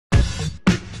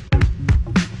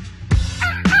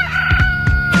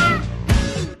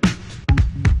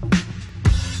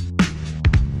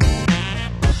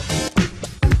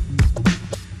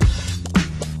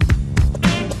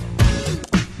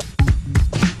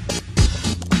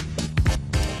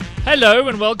Hello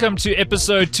and welcome to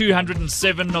episode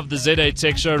 207 of the ZA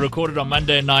Tech Show, recorded on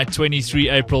Monday night, 23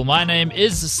 April. My name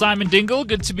is Simon Dingle.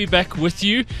 Good to be back with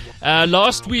you.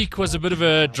 Last week was a bit of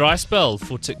a dry spell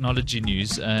for technology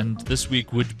news, and this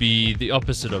week would be the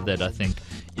opposite of that, I think,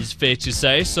 is fair to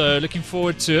say. So looking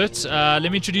forward to it. Let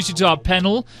me introduce you to our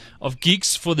panel of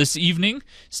geeks for this evening.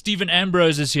 Stephen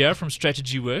Ambrose is here from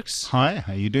Strategy Works. Hi,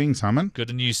 how are you doing, Simon?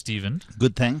 Good, and you, Stephen?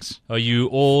 Good, thanks. Are you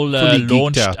all Fully geeked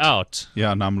launched out?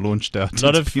 Yeah, and I'm launched out. A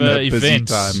lot It's of been a busy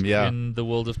events time, yeah. in the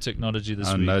world of technology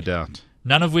this week. No doubt.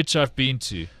 None of which I've been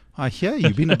to. I hear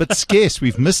you've been a bit scarce.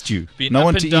 We've missed you. Been no up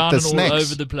one and to eat down the and snacks. all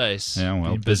over the place. Yeah,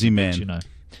 well, Been busy man. but, you know,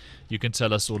 you can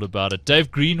tell us all about it.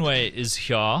 Dave Greenway is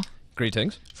here.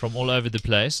 Greetings. From all over the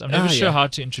place. I'm never sure how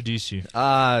to introduce you.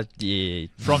 Yeah.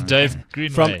 From Dave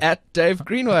Greenway. From @Dave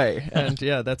Greenway. And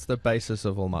yeah, that's the basis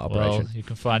of all my operation. Well, you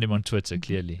can find him on Twitter,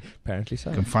 clearly. Apparently so.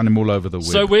 You can find him all over the web.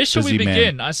 So where shall we Busy man.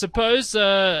 begin? I suppose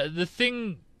the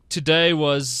thing today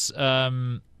was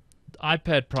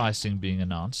iPad pricing being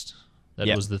announced.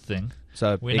 That was the thing.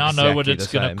 So we now know what exactly it's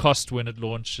the going same. to cost when it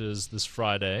launches this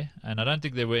Friday, and I don't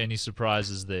think there were any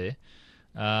surprises there.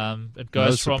 It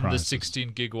goes from the 16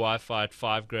 gig Wi-Fi at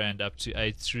 $5,000 up to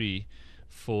 8.3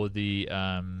 for the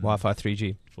Wi-Fi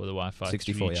 3G. For the Wi-Fi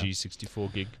 64, 3G 64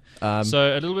 gig. So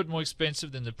So a little bit more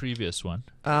expensive than the previous one.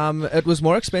 it was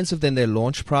more expensive than their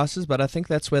launch prices, but I think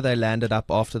that's where they landed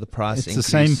up after the price It's increase.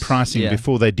 the same pricing Yeah.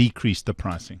 before they decreased the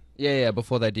pricing. Yeah,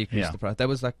 before they decreased Yeah. the price. That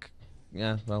was like,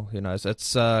 yeah, well, who knows.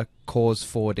 It's cause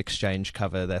forward exchange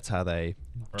cover. That's how they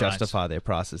justify their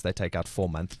prices. They take out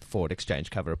 4-month forward exchange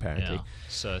cover, apparently. Yeah.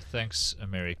 So thanks,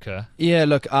 America. Yeah,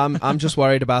 look, I'm just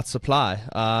worried about supply.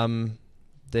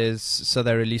 So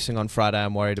they're releasing on Friday.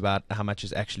 I'm worried about how much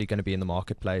is actually going to be in the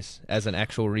marketplace. As an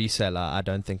actual reseller, I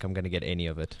don't think I'm going to get any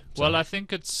of it. So. Well, I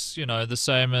think it's the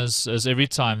same as every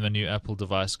time a new Apple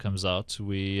device comes out.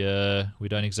 We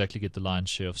don't exactly get the lion's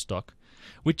share of stock,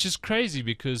 which is crazy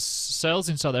because sales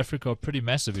in South Africa are pretty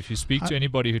massive. If you speak to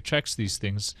anybody who tracks these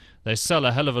things, they sell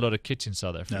a hell of a lot of kit in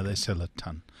South Africa. No, they sell a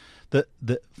ton.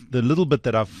 The little bit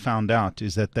that I've found out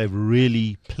is that they've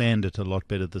really planned it a lot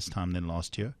better this time than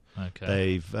last year. Okay.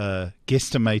 They've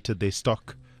guesstimated their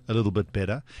stock a little bit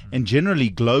better, and generally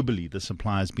globally the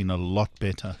supply has been a lot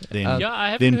better than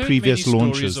I haven't heard previous many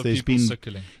launches. stories of There's people been,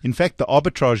 circling. in fact, the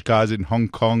arbitrage guys in Hong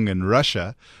Kong and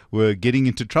Russia were getting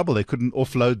into trouble. They couldn't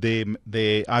offload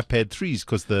their iPad 3s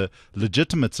because the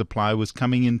legitimate supply was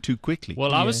coming in too quickly.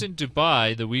 Well, I was in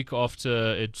Dubai the week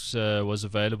after it was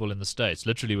available in the States,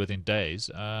 literally within days.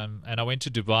 And I went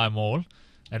to Dubai Mall,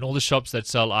 and all the shops that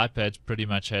sell iPads pretty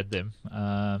much had them.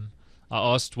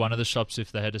 I asked one of the shops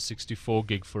if they had a 64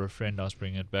 gig for a friend I was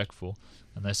bringing it back for,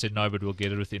 and they said no, but we'll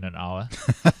get it within an hour.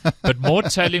 But more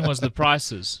telling was the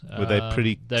prices. Were they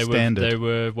pretty standard? They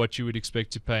were what you would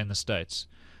expect to pay in the States.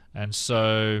 And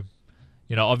so,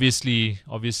 obviously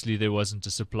there wasn't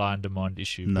a supply and demand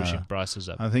issue pushing prices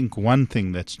up. I think one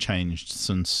thing that's changed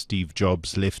since Steve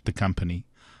Jobs left the company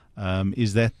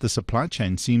is that the supply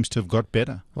chain seems to have got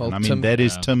better. Well, and Tim- that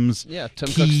is Tim's Tim key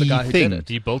Cook's the guy who thing. did it.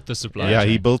 He built the supply Yeah, chain.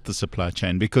 he built the supply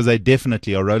chain because they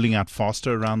definitely are rolling out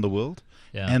faster around the world,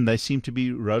 Yeah. and they seem to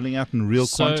be rolling out in real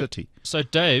quantity. So,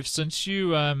 Dave, since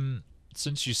you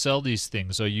sell these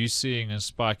things, are you seeing a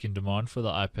spike in demand for the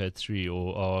iPad 3,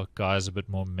 or are guys a bit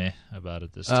more meh about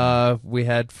it this time? We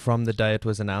had, from the day it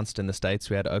was announced in the States,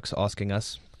 we had Oaks asking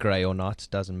us, grey or not,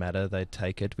 doesn't matter, they'd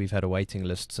take it. We've had a waiting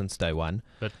list since day one.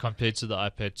 But compared to the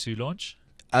iPad 2 launch?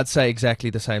 I'd say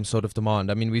exactly the same sort of demand.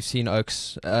 I mean, we've seen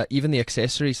Oaks, even the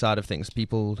accessory side of things,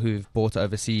 people who've bought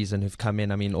overseas and who've come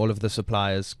in, I mean, all of the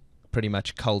suppliers pretty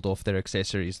much culled off their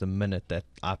accessories the minute that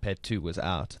iPad 2 was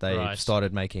out. They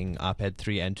started making iPad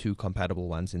 3 and 2 compatible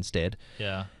ones instead.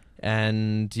 Yeah.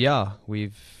 And yeah,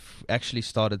 we've actually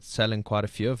started selling quite a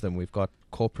few of them. We've got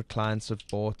corporate clients have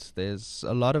bought. There's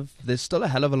still a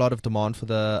hell of a lot of demand for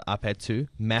the iPad 2.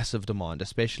 Massive demand,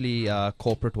 especially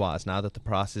corporate-wise, now that the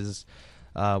price is,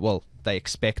 they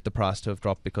expect the price to have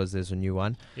dropped because there's a new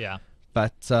one. Yeah.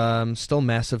 But still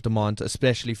massive demand,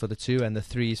 especially for the 2, and the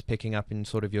 3 is picking up in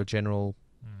sort of your general,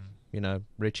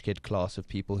 rich kid class of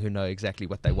people who know exactly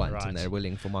what they want and they're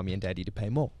willing for mommy and daddy to pay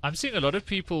more. I'm seeing a lot of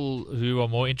people who are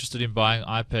more interested in buying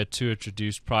iPad 2 at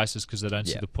reduced prices because they don't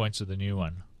see the points of the new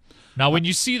one. Now, when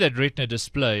you see that Retina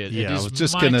display, it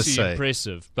is mighty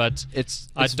impressive. But it's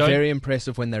very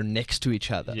impressive when they're next to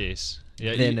each other. Yes.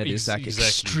 Yeah, then it is like exactly.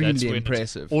 That's extremely when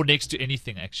impressive. or next to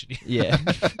anything, actually. Yeah.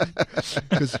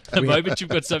 The moment you've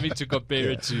got something to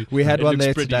compare it to, We had it one looks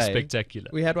there pretty today. spectacular.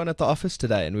 We had one at the office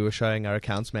today, and we were showing our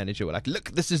accounts manager. We're like,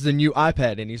 look, this is the new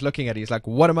iPad. And he's looking at it. He's like,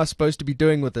 what am I supposed to be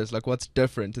doing with this? Like, what's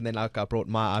different? And then like, I brought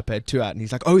my iPad 2 out, and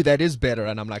he's like, oh, that is better.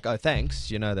 And I'm like, oh, thanks.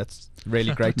 That's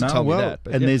really great to tell me that.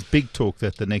 But and there's big talk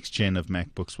that the next gen of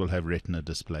MacBooks will have Retina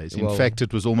displays. In Well, fact,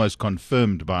 it was almost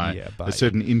confirmed by a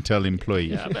certain Intel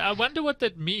employee. Yeah, but I wonder what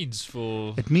that means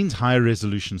for... It means higher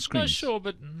resolution No, screens. sure,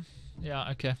 but... yeah,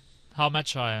 okay. How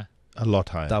much higher? A lot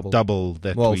higher. Double.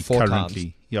 That Well, we 4 currently...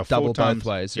 times. Yeah, double 4 times.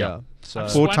 both ways, Yeah. yeah. So I'm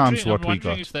just 4 times wondering- what I'm we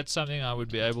wondering got. if that's something I would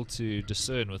be able to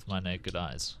discern with my naked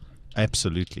eyes.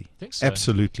 Absolutely. I think so.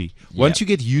 Absolutely. Yeah. Once you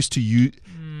get used to you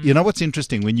know what's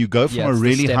interesting? When you go from Yeah, a it's the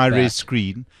really step high-res back.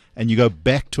 screen and you go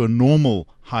back to a normal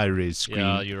high-res screen,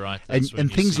 Yeah, you're right. and, That's when and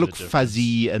you things see look the difference.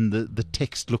 fuzzy and the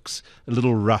text looks a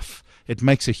little rough, it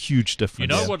makes a huge difference.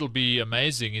 You know what will be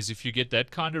amazing is if you get that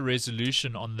kind of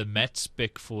resolution on the matte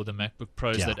spec for the MacBook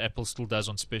Pros Yeah. that Apple still does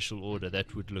on special order.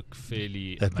 That would look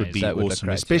fairly That would be That would look awesome,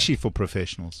 great, especially for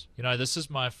professionals. You know, this is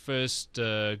my first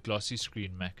glossy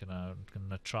screen Mac, and I'm going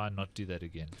to try and not do that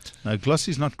again. No,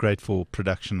 Glossy's not great for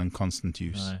production and constant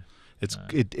use. No.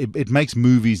 It makes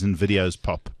movies and videos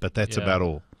pop, but that's Yeah. about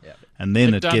all. Yeah. And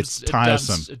then it dumps- gets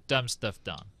tiresome. It dumps stuff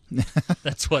down.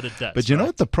 That's what it does. But you know right?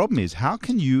 what the problem is? How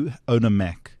can you own a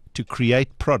Mac to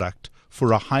create product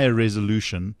for a higher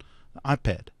resolution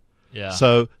iPad? Yeah.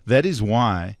 So that is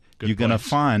why Good you're going to point.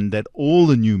 find that all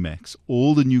the new Macs,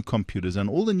 all the new computers, and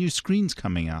all the new screens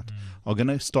coming out are going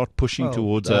to start pushing Well,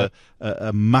 towards a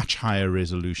much higher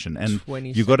resolution. And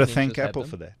 27 you've got to inches thank have Apple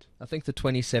them. for that. I think the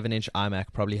 27-inch iMac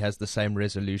probably has the same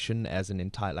resolution as an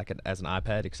entire, as an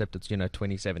iPad, except it's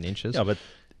 27 inches. Yeah, but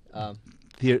Um,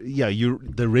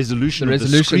 the resolution The of the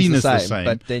resolution's screen the is the same, same,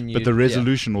 but then the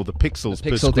resolution or the pixels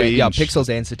per pixel square inch. pixel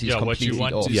density is yeah, what completely you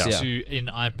want off. is yeah. to in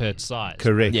iPad size.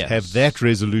 Correct. Yes. Have that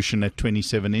resolution at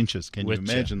 27 inches. Can you With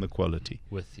you. imagine the quality?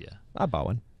 With you. I buy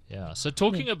one. Yeah. So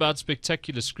talking about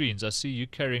spectacular screens, I see you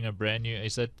carrying a brand new.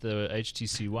 Is that the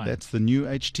HTC One? That's the new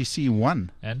HTC One.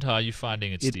 And how are you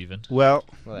finding it, Stephen? Well,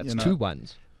 Well, that's you know, 2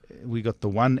 ones. we got the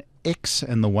One X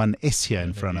and the One S here in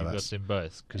Maybe front of you've us. got them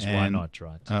both, because why And- not,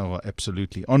 right? Oh, well,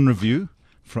 absolutely. On review,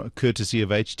 courtesy of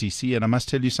HTC. And I must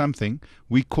tell you something.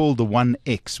 We call the One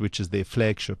X, which is their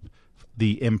flagship,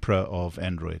 the emperor of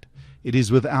Android. It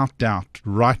is without doubt,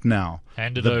 right now,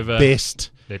 Hand it the over. best,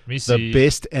 Let me see. the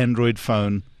best Android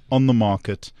phone on the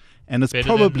market. And it's Better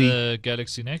probably, than the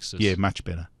Galaxy Nexus. yeah, much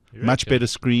better. You Much reckon? better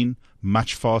screen,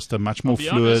 much faster, much more I'll be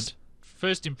fluid. honest,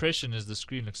 first impression is the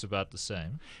screen looks about the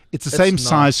same. It's the It's same not.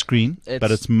 size screen, but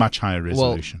It's- it's much higher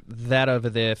resolution. Well, that over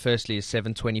there, firstly, is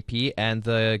 720p, and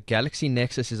the Galaxy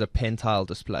Nexus is a pentile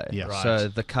display. Yeah. Right. So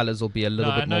the colors will be a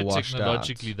little no, bit I know more washed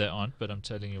technologically out. they aren't, but I'm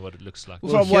telling you what it looks like.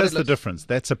 Well, Well, from what here's it the looks- difference.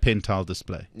 That's a pentile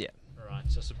display. Yeah. Right,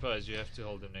 so I suppose you have to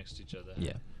hold them next to each other.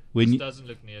 Yeah. When This you, doesn't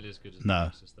look nearly as good as No. the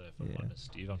Nexus, though, if I'm Yeah. honest,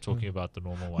 Steve. I'm talking about the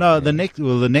normal one. no, the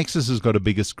Nexus has got a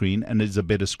bigger screen and it's a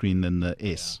better screen than the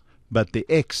S. But the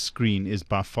X screen is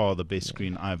by far the best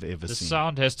screen I've ever The seen.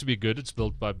 sound has to be good. It's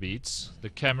built by Beats. The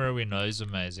camera we know is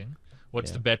amazing.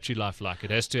 What's Yeah. the battery life like?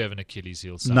 It has to have an Achilles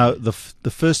heel. No, somewhere.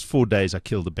 the first 4 days I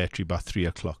killed the battery by 3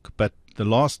 o'clock. But the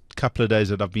last couple of days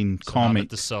that I've been So now calming, that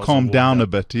the cells are calmed down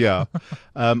warmed a up. bit, yeah.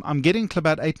 I'm getting to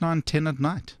about 8, 9, 10 at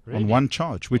night Really? on one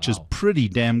charge, which is Wow. pretty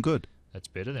damn good. That's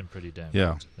better than pretty damn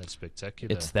Yeah. good. That's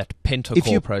spectacular. It's that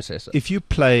pentacore processor. If you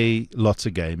play lots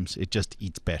of games, it just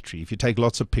eats battery. If you take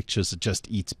lots of pictures, it just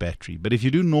eats battery. But if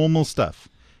you do normal stuff,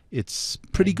 it's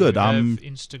pretty And good. you have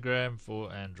Instagram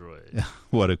for Android.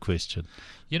 What a question.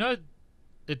 You know,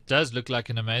 it does look like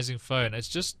an amazing phone. It's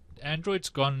just Android's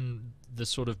gone the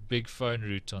sort of big phone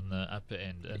route on the upper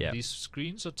end, and Yeah. these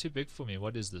screens are too big for me.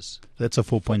 What is this? That's a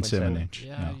 4.7 inch.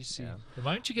 Yeah, you see. Yeah. The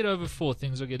moment you get over 4,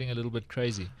 things are getting a little bit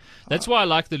crazy. That's why I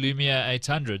like the Lumia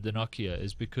 800, the Nokia,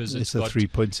 is because It's it's a got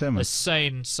 3.7. a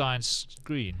sane science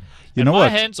screen. You And know my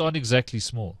what? hands aren't exactly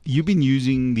small. You've been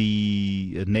using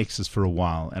the Nexus for a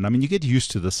while, and I mean, you get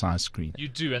used to the size screen. You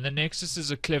do, and the Nexus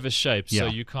is a clever shape, so Yeah.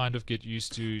 you kind of get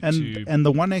used to. And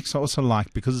the One X I also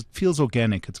like because it feels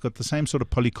organic. It's got the same sort of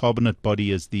polycarbonate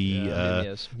body as the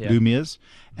Lumias, yeah. Lumias,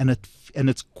 and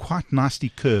it's quite nicely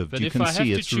curved. But you if can I have see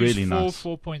to it's choose really 4, nice.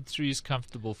 4.3 is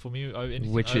comfortable for me.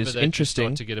 Anything Which over is that, you interesting.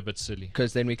 start to get a bit silly.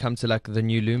 Because then we come to like the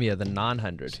new Lumia, the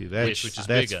 900. See, Which is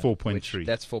that's bigger. 4.3.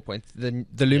 That's 4. The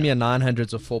Lumia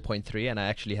 900s are 4.3, and I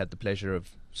actually had the pleasure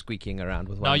of squeaking around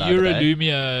with Now one. the you're other a day.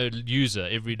 Lumia user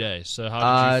every day, so how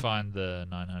did you Uh, find the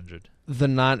 900?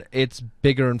 It's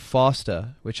bigger and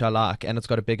faster, which I like, and it's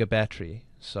got a bigger battery.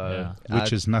 So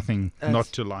which is nothing not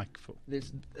to like.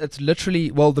 It's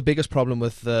literally, well, the biggest problem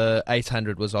with the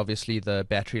 800 was obviously the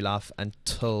battery life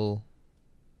until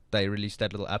they released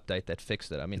that little update that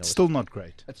fixed it. I mean, it's still not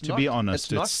great. To be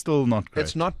honest, it's still not great.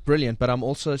 It's not brilliant, but I'm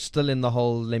also still in the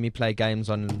whole let me play games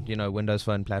on Windows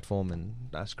Phone platform, and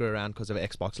I screw around because of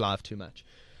Xbox Live too much.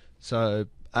 So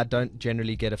I don't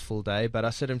generally get a full day, but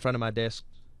I sit in front of my desk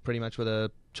pretty much with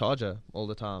a charger all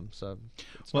the time. So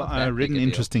well, I read an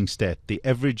interesting stat. The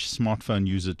average smartphone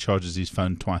user charges his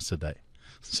phone twice a day.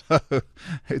 So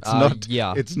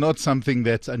it's not something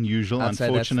that's unusual.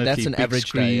 Unfortunately, that's an big average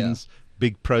screens, day,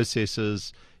 big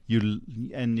processors,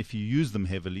 and if you use them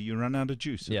heavily, you run out of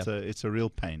juice. Yeah. It's a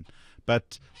real pain.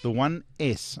 But the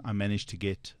 1S I managed to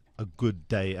get a good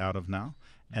day out of now,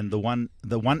 and the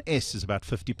 1S is about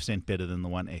 50% better than the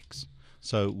 1X.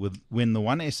 So when the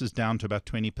 1S is down to about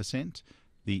 20%,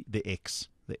 the S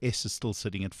is still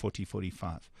sitting at 40,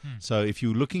 45. So if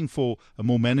you're looking for a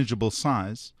more manageable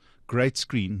size, great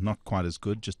screen, not quite as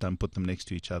good, just don't put them next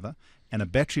to each other, and a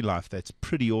battery life that's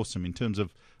pretty awesome in terms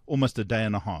of almost a day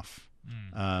and a half.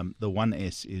 The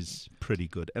 1S is pretty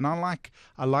good, and I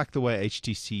like the way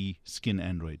HTC skin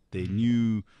Android. Their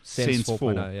new Sense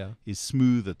 4 is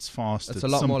smooth, it's fast, it's a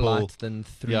lot simple. more light than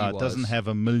 3 it doesn't have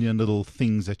a million little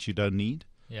things that you don't need.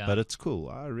 Yeah. But it's cool.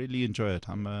 I really enjoy it.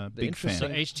 I'm a big fan. So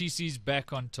HTC's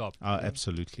back on top. Oh,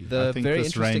 absolutely. The I think very this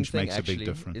interesting range thing makes a big actually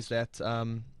difference. is that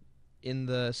in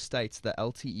the States, the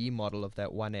LTE model of that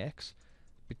 1X,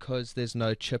 because there's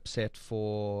no chipset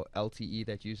for LTE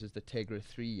that uses the Tegra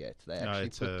 3 yet, they actually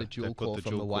put the dual core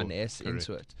from the 1S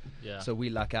into it. Yeah. So we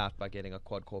luck out by getting a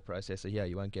quad-core processor here.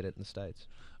 You won't get it in the States.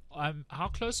 How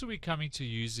close are we coming to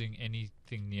using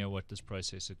anything near what this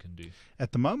processor can do?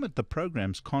 At the moment, the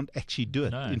programs can't actually do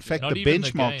it. No, in fact, not the even the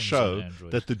benchmarks games show on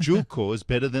Android. that the dual core is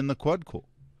better than the quad core.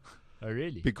 Oh,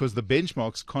 really? Because the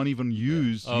benchmarks can't even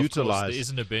utilize. Of course, there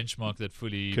isn't a benchmark that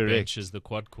fully benches the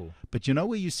quad core. But you know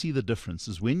where you see the difference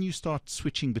is when you start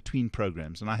switching between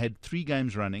programs. And I had 3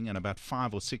 games running and about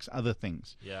 5 or 6 other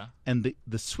things. Yeah. And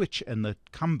the switch and the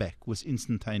comeback was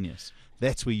instantaneous.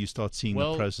 That's where you start seeing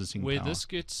the processing where power. this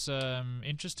gets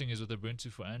interesting is with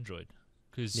Ubuntu for Android.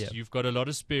 Because you've got a lot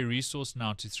of spare resource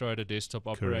now to throw at a desktop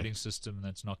operating system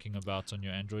that's knocking about on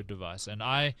your Android device. And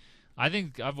I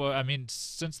think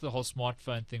since the whole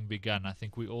smartphone thing began, I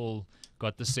think we all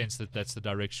got the sense that that's the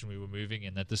direction we were moving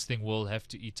in. That this thing will have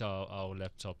to eat our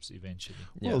laptops eventually.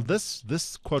 Yeah. Well, this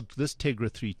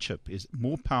Tegra 3 chip is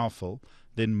more powerful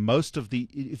than most of the.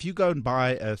 If you go and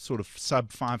buy a sort of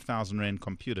sub 5,000 rand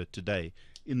computer today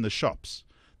in the shops,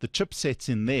 the chipsets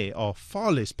in there are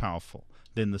far less powerful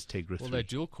than this Tegra 3. Well, they're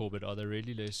dual core, but are they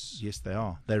really less? Yes, they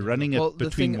are. They're running it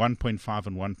between 1.5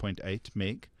 and 1.8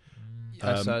 meg.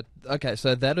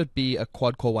 So that would be a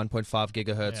quad-core 1.5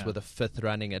 gigahertz with a fifth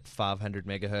running at 500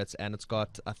 megahertz, and it's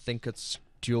got, I think it's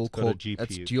dual-core.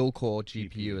 It's dual-core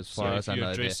GPU as far as I know. So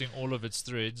if you're addressing all of its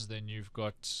threads, then you've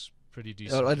got pretty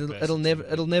decent. It'll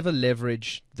never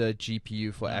leverage the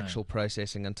GPU for actual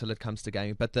processing until it comes to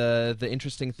gaming. But the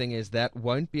interesting thing is that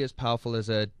won't be as powerful as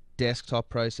a desktop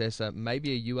processor,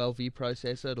 maybe a ULV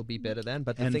processor. It'll be better than.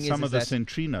 But the thing some is of the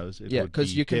Centrinos,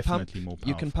 because you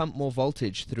can pump more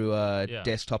voltage through a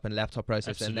desktop and laptop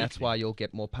processor, and that's why you'll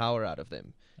get more power out of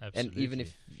them. Absolutely.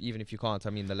 And even if you can't,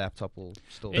 I mean, the laptop will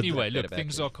still. Anyway, look,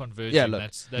 things are converging. Yeah, look,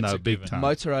 that's a big given. time.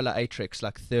 Motorola Atrix,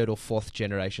 like 3rd or 4th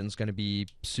generation, is going to be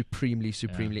supremely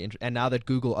interesting. And now that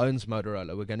Google owns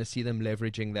Motorola, we're going to see them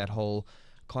leveraging that whole.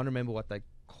 Can't remember what they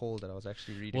called it. I was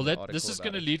actually reading. Well, this is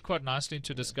going to lead quite nicely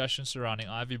into discussion surrounding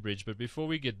Ivy Bridge. But before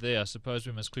we get there, I suppose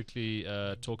we must quickly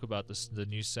talk about the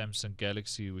new Samsung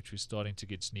Galaxy, which we're starting to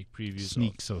get sneak previews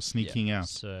of. Sneaking out.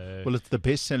 So well, it's the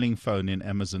best-selling phone in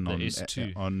Amazon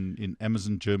S2. in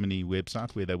Amazon Germany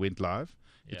website where they went live.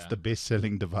 It's the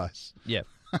best-selling device. Yeah.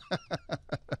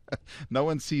 No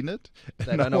one's seen it.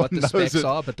 They don't know what the specs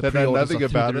are, but the pre-orders are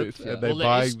about through it. the roof. They're the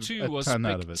buying S2 a was ton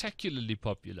out of it. spectacularly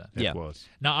popular. It was.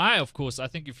 Now, I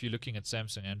think if you're looking at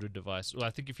Samsung Android device, I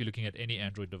think if you're looking at any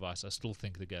Android device, I still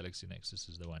think the Galaxy Nexus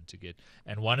is the one to get.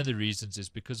 And one of the reasons is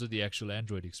because of the actual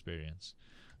Android experience.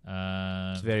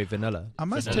 It's very vanilla. I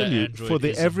must tell you, for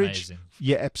the average,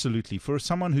 absolutely. For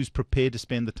someone who's prepared to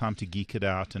spend the time to geek it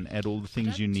out and add all the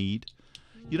things you need,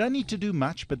 you don't need to do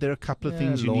much, but there are a couple of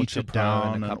things you need to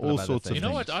down and all sorts of things. You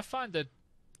know what? I find that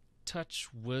Touch,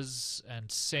 Wiz,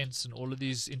 and Sense and all of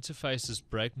these interfaces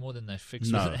break more than they fix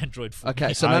with Android 4.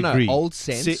 Okay, so I agree. Old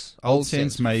Sense. Old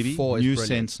Sense maybe. New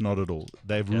Sense not at all.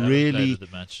 They've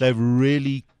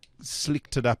really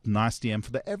slicked it up nicely. And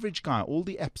for the average guy, all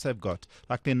the apps they've got,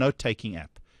 like their note-taking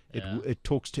app, It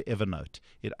talks to Evernote.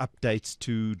 It updates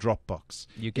to Dropbox.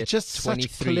 You get it's just such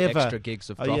 23 clever extra gigs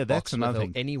of Dropbox. Oh yeah, that's another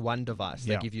with thing. any one device.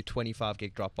 They Yeah. give you 25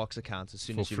 gig Dropbox accounts as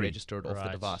soon For as you free. register it off the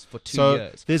Right. device for 2 So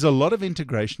years. there's a lot of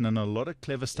integration and a lot of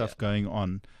clever stuff Yeah. going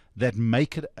on that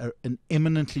make it an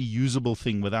eminently usable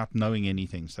thing without knowing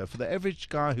anything. So for the average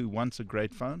guy who wants a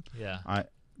great phone, Yeah.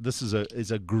 this is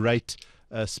a great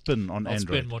spin on I'll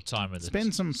Android. spend more time with it.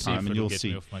 Spend some See time if and it'll you'll get see.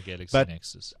 me off my Galaxy But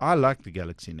Nexus. I like the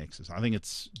Galaxy Nexus. I think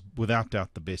it's without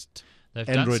doubt the best. They've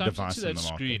Android done something device to in that the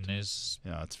screen. market. There's,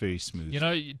 Yeah, it's very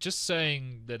smooth. just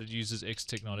saying that it uses X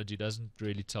technology doesn't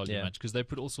really tell you Yeah. much because they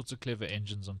put all sorts of clever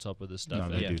engines on top of this stuff.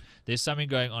 No, they And do. There's something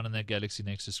going on in that Galaxy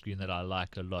Nexus screen that I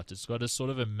like a lot. It's got a sort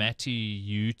of a matty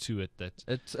hue to it that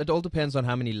It all depends on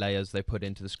how many layers they put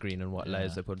into the screen and what Yeah.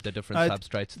 layers they put, the different Uh,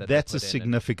 substrates that That's they a put in.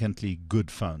 significantly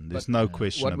good phone. There's But, no yeah.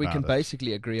 question What about we can it.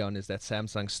 basically agree on is that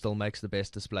Samsung still makes the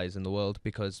best displays in the world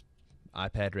because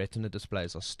iPad Retina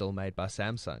displays are still made by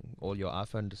Samsung. All your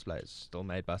iPhone displays still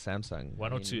made by Samsung.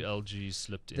 one I or mean, two LGs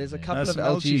slipped in. There's a there. couple of some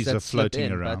LGs LGs that are slip floating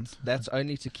in, around. but that's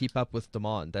only to keep up with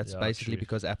demand. That's Yeah, basically true.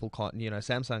 because Apple can't.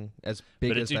 Samsung, as big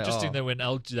But as it's they interesting are, that when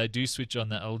they do switch on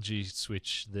the LG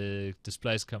switch, the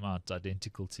displays come out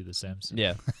identical to the Samsung.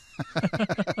 yeah,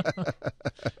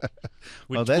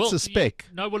 Well, that's a spec.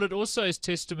 No, well, it also is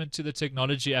testament to the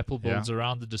technology Apple builds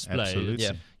around the display. Absolutely.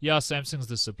 Yeah. Yeah, Samsung's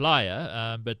the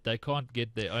supplier, but they can't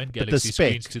get their own the Galaxy spec,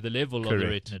 screens to the level of the Correct.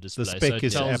 Retina display. The so spec it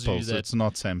is tells you Apple's. that It's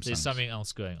not there's Samsung's. something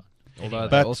else going on. although Anyway.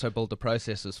 they But- also build the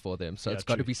processors for them, so Yeah, it's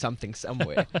got to true. be something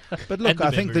somewhere. But look, And the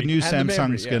I think the memory. new And the memory,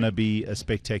 Samsung's yeah. going to be a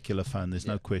spectacular phone. There's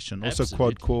no Yeah. question. Also, Absolutely.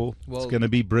 quad core. Well, It's going to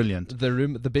be brilliant.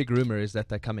 the big rumor is that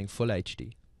they're coming full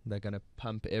HD. They're going to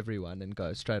pump everyone and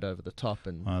go straight over the top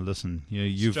and Listen,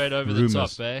 you've Straight over rumors. the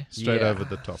top, eh? Straight Yeah. over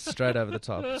the top. straight over the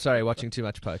top. Sorry, watching too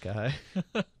much poker,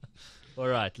 hey? All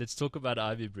right, let's talk about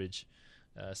Ivy Bridge.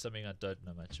 Something I don't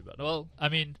know much about. Well, I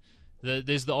mean,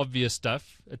 there's the obvious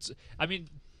stuff.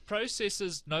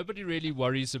 Processors. Nobody really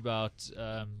worries about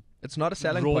It's not a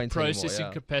selling raw point processing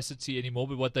anymore. capacity anymore.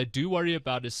 But what they do worry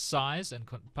about is size and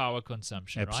power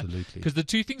consumption, right? Absolutely. Because the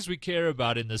two things we care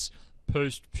about in this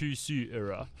post-PC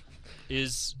era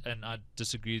is, and I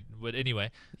disagree with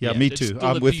anyway. Yeah, me it's too. still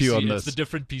I'm the with PC, you on It's this. the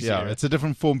different PC Yeah, era. it's a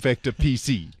different form factor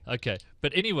PC. Okay,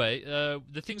 but anyway,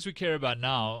 the things we care about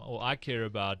now, or I care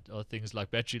about, are things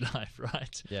like battery life,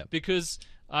 right? Yeah. Because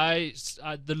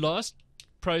the last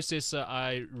processor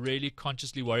I really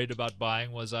consciously worried about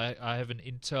buying was I have an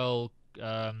Intel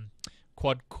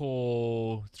quad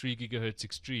core 3 gigahertz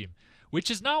Extreme, which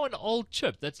is now an old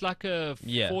chip. That's like a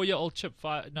Yeah. 4-year-old chip.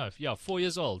 4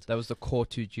 years old. That was the Core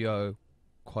 2 Geo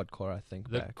quad core, I think.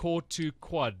 The back. Core 2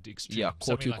 Quad Extreme. Yeah, Core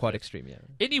something 2 like Quad that. Extreme, yeah.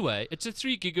 Anyway, it's a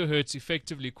 3 gigahertz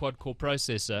effectively quad core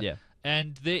processor. Yeah.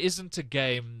 And there isn't a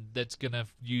game that's going to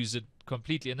use it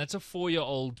completely. And that's a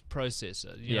 4-year-old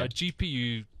processor. You know, Yeah.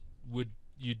 GPU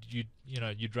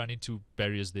you'd run into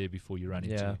barriers there before you run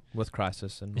Yeah, into with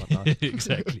Crisis and whatnot.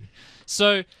 exactly.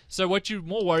 So what you're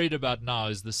more worried about now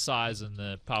is the size and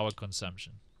the power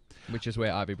consumption. Which is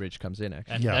where Ivy Bridge comes in,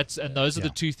 actually. And Yeah. those are the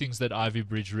Yeah. two things that Ivy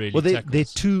Bridge really Well, there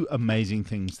tackles. are two amazing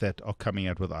things that are coming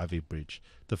out with Ivy Bridge.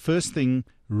 The first thing,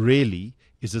 really,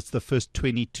 is it's the first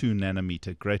 22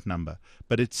 nanometer, great number,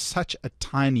 but it's such a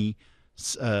tiny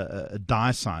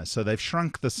die size. So they've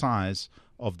shrunk the size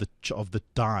of the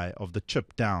die of the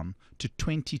chip down to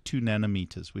 22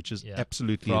 nanometers, which is Yeah.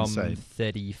 absolutely From insane.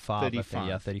 35, I think. 35.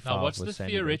 Yeah, 35 Now, what's was the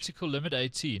Sandy Bridge. theoretical limit?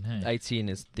 18, hey? 18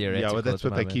 is theoretical. Yeah, well, that's at the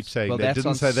what they moment. keep saying. Well, They that's didn't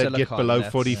on say they'd get silicon, below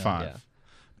that's- 45. yeah.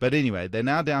 But anyway, they're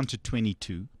now down to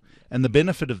 22. And the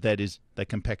benefit of that is they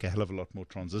can pack a hell of a lot more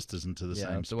transistors into the Yeah,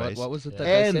 same so space. what was it Yeah. that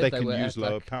they And said? they can were use at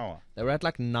lower like, power. They were at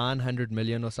like 900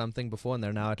 million or something before, and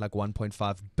they're now at like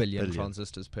 1.5 billion Billion.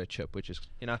 transistors per chip, which is,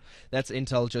 that's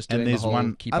Intel just And doing the there's whole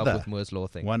one keep other- up with Moore's Law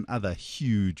thing. One other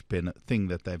huge thing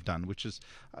that they've done, which is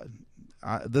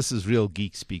this is real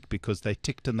geek speak, because they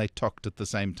ticked and they tocked at the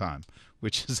same time,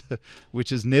 which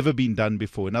has never been done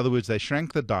before. In other words, they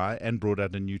shrank the die and brought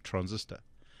out a new transistor.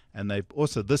 And they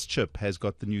also, this chip has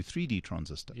got the new 3D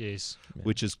transistor, Yes.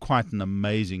 which is quite an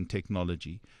amazing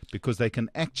technology, because they can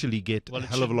actually get Well, a it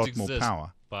hell of a lot shouldn't more exist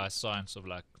power. by science of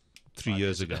like 3 5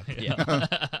 years ago.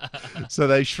 Yeah. So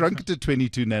they shrunk it to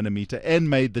 22 nanometer and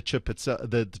made the chip itself,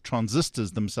 the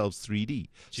transistors themselves 3D,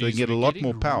 so they Jeez, can get a we're lot getting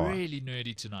more power. Really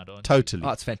nerdy tonight, aren't we? Totally. Oh,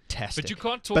 it's fantastic. But you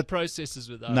can't talk But- processors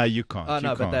without No, you can't. Oh, you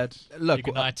no, but can't. that, look,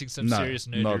 igniting some no, serious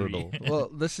nerdery. not at all. well,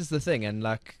 this is the thing, and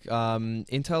like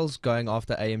Intel's going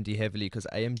after AMD heavily because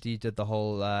AMD did the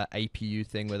whole APU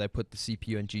thing where they put the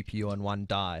CPU and GPU on one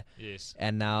die, Yes.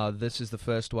 and now this is the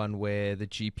first one where the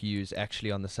GPU is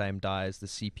actually on the same die as the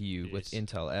CPU, GPU with Yes.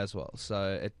 Intel as well.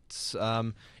 So it's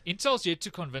Intel's yet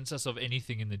to convince us of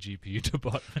anything in the GPU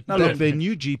department. Now, look, their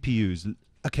new GPUs.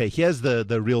 Okay, here's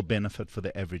the real benefit for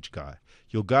the average guy.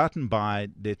 You'll go out and buy,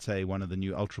 let's say, one of the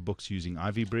new Ultrabooks using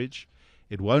Ivy Bridge.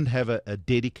 It won't have a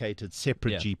dedicated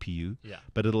separate GPU,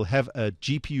 but it'll have a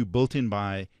GPU built in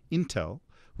by Intel,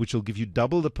 which will give you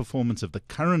double the performance of the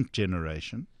current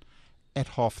generation at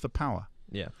half the power.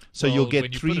 Yeah. So Well, you'll get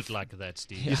when you three. put it like that,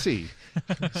 Steve. You see,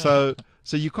 so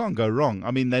you can't go wrong.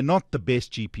 I mean, they're not the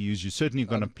best GPUs. You're certainly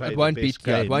going to play. It won't the beat. best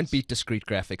Yeah, it games. won't beat discrete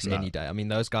graphics No. any day. I mean,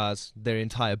 those guys, their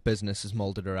entire business is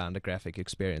molded around a graphic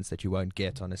experience that you won't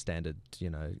get on a standard,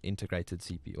 integrated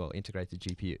CPU or integrated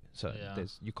GPU. So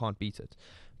you can't beat it.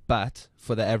 But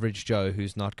for the average Joe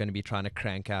who's not going to be trying to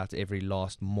crank out every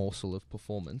last morsel of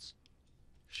performance,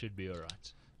 Should be all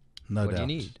right. No what doubt.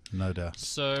 do you need? No doubt.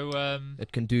 So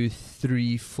It can do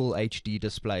 3 full HD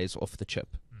displays off the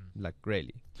chip. Like,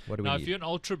 really? What do now, we if need? you're an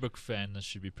Ultrabook fan, this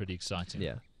should be pretty exciting.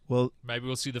 Yeah. Well, Maybe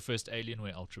we'll see the first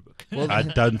Alienware Ultrabook. I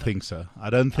don't think so. I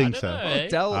don't think don't so. know, eh? I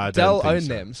don't Dell think own so.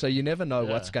 them, so you never know Yeah.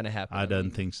 what's going to happen. I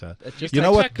don't think so. It just You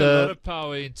know what? Pack a lot of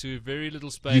power into very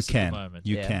little space You can. at the moment.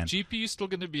 You Yeah. can. GPU is still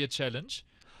going to be a challenge,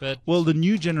 but Well, the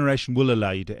new generation will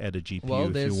allow you to add a GPU Well, if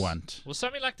you there's- want.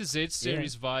 something like the Z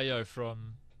series Vio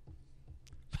from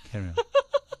Carry on.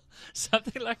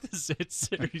 something like the Z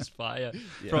series Vio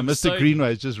And from Mr. Sony.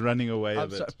 Greenway is just running away I'm a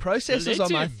bit. sorry, processors Let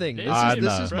are my him. thing. Let This him. I is, know,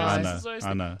 this is my I know, Processors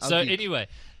I know. So I'll be- anyway,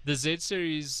 the Z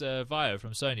series Vio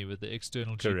from Sony with the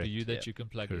external Correct. GPU that Yeah. you can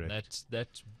plug in. Correct.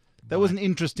 That That was an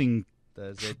interesting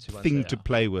the Z217. thing to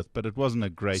play with, but it wasn't a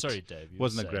great. Sorry, Dave. you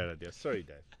wasn't a were great saying. idea. Sorry,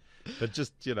 Dave. But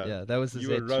just Yeah, that was the you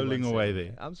were rolling Z217. away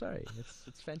there. I'm sorry.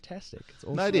 It's fantastic. It's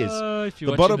awesome. No, it is. If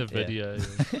you're The watching bottom- the video,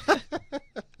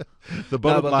 The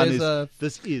bottom but line there's is a-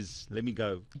 this is. Let me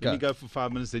go. Let Go. me go for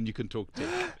 5 minutes, then you can talk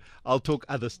tech. I'll talk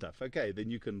other stuff. Okay,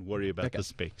 then you can worry about Okay. the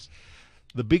specs.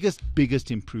 The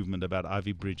biggest improvement about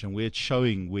Ivy Bridge and where it's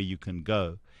showing where you can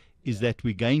go is that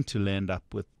we're going to land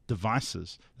up with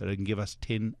devices that can give us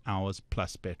 10 hours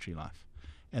plus battery life.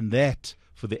 And that,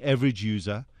 for the average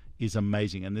user, is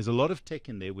amazing. And there's a lot of tech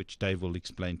in there, which Dave will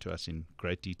explain to us in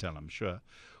great detail, I'm sure,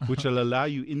 which will allow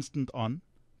you instant on,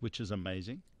 which is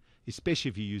amazing, especially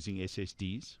if you're using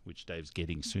SSDs, which Dave's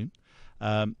getting soon.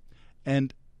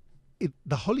 And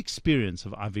the whole experience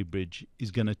of Ivy Bridge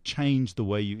is going to change the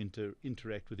way you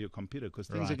interact with your computer, because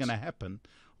things are Right. going to happen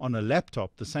on a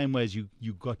laptop the same way as you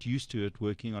got used to it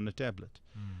working on a tablet.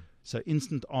 So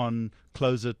instant on,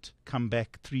 close it, come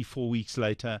back 3-4 weeks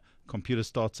later, computer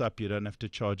starts up, you don't have to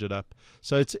charge it up.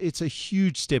 So it's a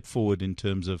huge step forward in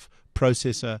terms of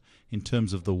processor, in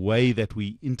terms of the way that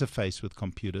we interface with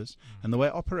computers and the way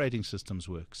operating systems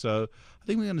work. So I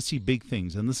think we're going to see big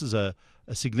things, and this is a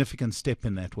significant step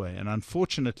in that way. And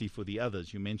unfortunately for the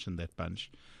others, you mentioned that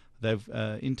bunch,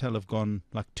 Intel have gone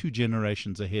like 2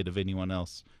 generations ahead of anyone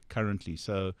else currently.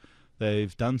 So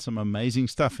they've done some amazing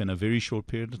stuff in a very short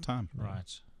period of time.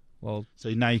 right. Well, So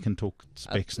now you can talk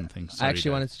specs and things. I Sorry, actually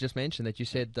Dave. wanted to just mention that you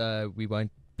said we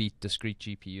won't beat discrete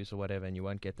GPUs or whatever, and you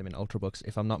won't get them in Ultrabooks.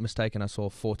 If I'm not mistaken, I saw a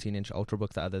 14-inch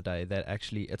Ultrabook the other day that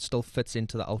actually it still fits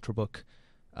into the Ultrabook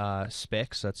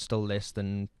spec, so it's still less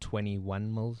than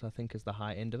 21 mils, I think, is the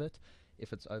high end of it.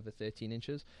 If it's over 13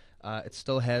 inches, it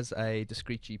still has a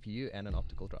discrete GPU and an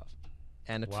optical drive,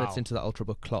 and it fits Wow. into the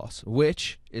Ultrabook class,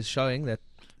 which is showing that.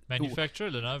 Manufacturer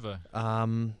Lenovo. I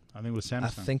think it was Samsung. I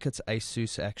think it's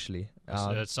ASUS actually.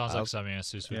 It sounds I'll- like something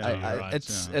ASUS would Yeah. do. You're right.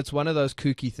 It's one of those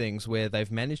kooky things where they've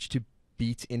managed to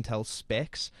beat Intel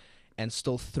specs and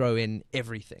still throw in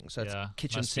everything. So it's Yeah,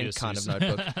 kitchen must be sink kind of ASUS.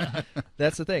 notebook.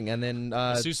 That's the thing. And then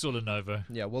ASUS or Lenovo.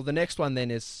 yeah, well, the next one then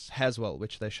is Haswell,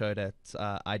 which they showed at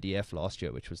IDF last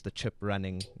year, which was the chip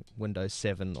running Windows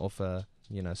 7 off a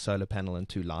solar panel and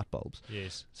 2 light bulbs.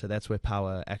 Yes. So that's where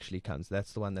power actually comes.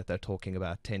 That's the one that they're talking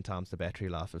about, 10 times the battery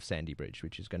life of Sandy Bridge,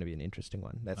 which is going to be an interesting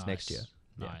one. That's next year.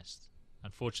 Yeah. Nice.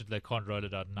 Unfortunately, they can't roll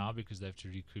it out now because they have to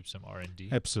recoup some R&D.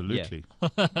 Absolutely.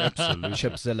 Absolutely.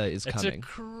 Chipzilla is It's coming. a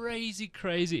crazy,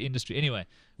 crazy industry. Anyway,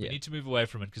 we Yeah. need to move away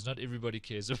from it because not everybody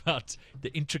cares about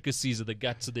the intricacies of the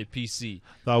guts of their PC. I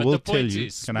But will the tell point you,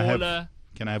 is, can I have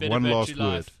better one last battery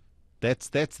word? life. That's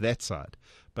that side.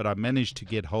 But I managed to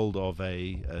get hold of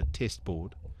a test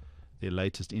board, their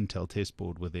latest Intel test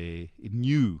board with their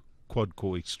new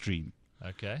quad-core Extreme.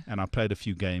 Okay. And I played a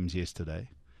few games yesterday,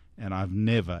 and I've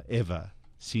never, ever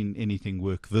seen anything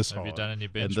work this Have hard. you done any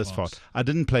and this fast. benchmarks? I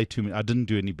didn't play too many. I didn't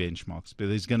do any benchmarks, but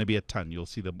there's going to be a ton. You'll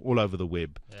see them all over the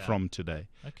web Yeah. from today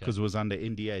Okay. because it was under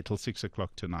NDA till 6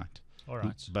 o'clock tonight. All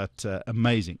right. But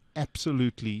amazing,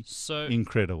 absolutely So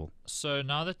incredible. So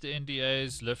now that the NDA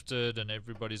is lifted and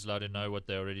everybody's allowed to know what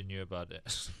they already knew about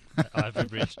it, Ivy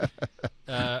Bridge,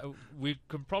 we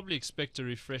can probably expect a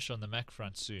refresh on the Mac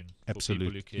front soon. Absolutely,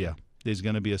 For people who yeah. care. There's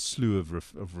going to be a slew of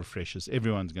refreshers.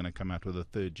 Everyone's going to come out with a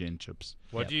 3rd gen chips.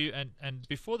 What do you and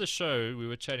before the show we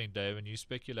were chatting, Dave, and you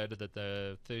speculated that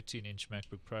the 13-inch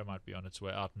MacBook Pro might be on its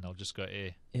way out and they'll just go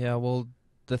air. Yeah, well,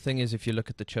 the thing is, if you look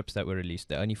at the chips that were released,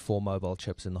 there are only 4 mobile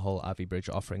chips in the whole Ivy Bridge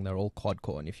offering. They're all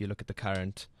quad-core. And if you look at the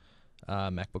current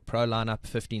MacBook Pro lineup,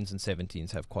 15s and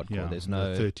 17s have quad-core. Yeah, There's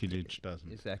no... the 13-inch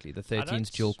doesn't. Exactly. The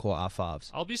 13's dual-core R5s.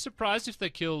 I'll be surprised if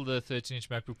they kill the 13-inch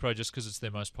MacBook Pro just because it's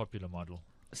their most popular model.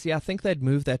 See, I think they'd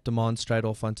move that demand straight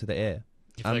off onto the Air.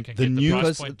 If they can the get new- the price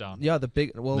Because, point down. yeah, the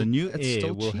new it's Air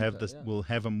still will have cheaper, this yeah. will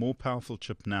have a more powerful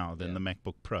chip now than Yeah. the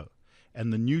MacBook Pro,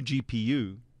 and the new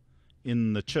GPU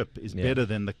in the chip is Yeah. better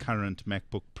than the current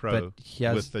MacBook Pro But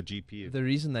here's with the GPU. the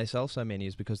reason they sell so many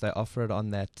is because they offer it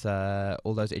on that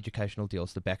all those educational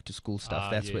deals, the back to school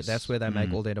stuff. Yes. That's where they make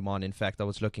Mm. all their demand. In fact, I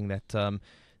was looking at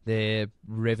their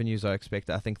revenues are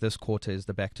expected. I think this quarter is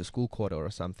the back to school quarter or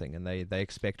something, and they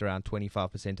expect around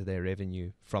 25% of their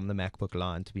revenue from the MacBook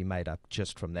line to be made up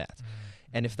just from that.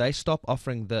 And if they stop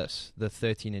offering the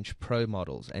 13-inch Pro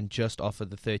models, and just offer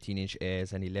the 13-inch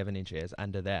Airs and 11-inch Airs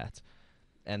under that,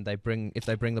 and if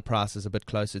they bring the prices a bit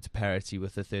closer to parity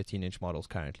with the 13-inch models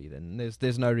currently, then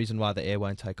there's no reason why the Air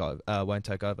won't take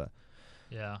over.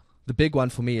 Yeah. The big one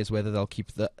for me is whether they'll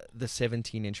keep the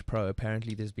 17-inch Pro.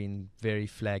 Apparently, there's been very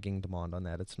flagging demand on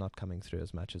that. It's not coming through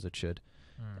as much as it should,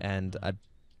 and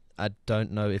I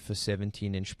don't know if a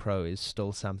 17-inch Pro is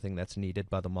still something that's needed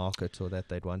by the market or that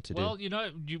they'd want to do. Well, you know,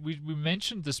 we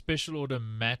mentioned the special order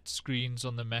matte screens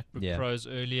on the MacBook Yeah. Pros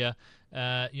earlier.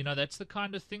 You know, that's the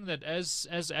kind of thing that as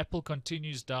Apple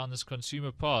continues down this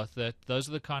consumer path, that those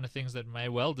are the kind of things that may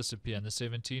well disappear. And the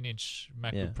 17-inch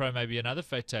MacBook Yeah. Pro may be another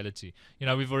fatality. You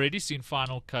know, we've already seen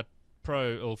Final Cut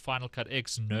Pro or Final Cut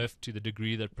X nerfed to the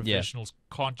degree that professionals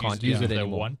can't use use it if it they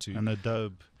anymore. want to. and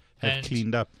Adobe have And-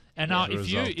 cleaned up. And now, as a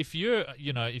result.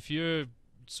 if you're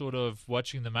sort of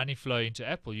watching the money flow into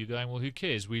Apple, you're going, well, who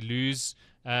cares? We lose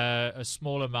a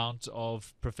small amount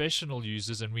of professional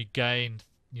users, and we gain,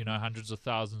 hundreds of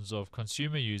thousands of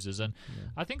consumer users. And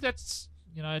I think that's,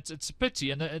 it's a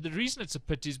pity. And the reason it's a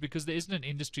pity is because there isn't an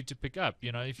industry to pick up.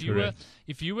 You know, if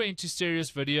you were into serious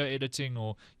video editing,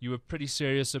 or you were pretty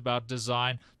serious about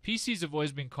design, PCs have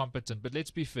always been competent. But let's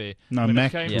be fair. No, when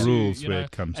Mac it came rules to, where it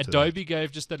comes to Adobe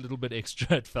gave just a little bit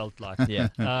extra, it felt like. Yeah.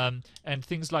 And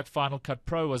things like Final Cut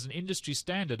Pro was an industry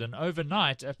standard, and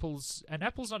overnight Apple's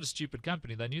not a stupid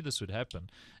company. They knew this would happen,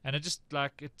 and it just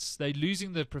they're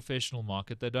losing the professional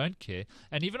market. They don't care,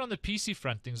 and even on the PC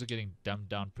front, things are getting dumbed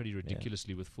down pretty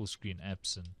ridiculously with full screen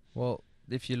apps. And Well,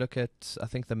 if you look at, I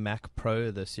think the Mac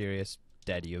Pro, the serious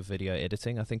daddy of video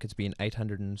editing, I think it's been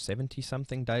 870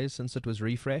 something days since it was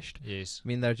refreshed. yes, I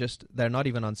mean, they're not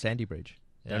even on Sandy Bridge.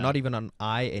 They're Yeah. not even on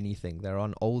anything. They're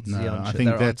on old No, Xeon. I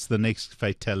think that's the next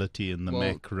fatality in the Well,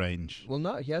 Mac range. Well,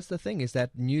 no. Here's the thing: is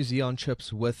that new Xeon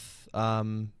chips with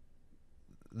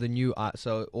the new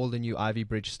so all the new Ivy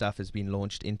Bridge stuff has been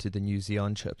launched into the new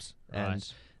Xeon chips, and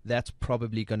right. that's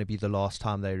probably going to be the last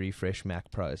time they refresh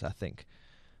Mac Pros. I think.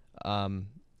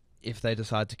 If they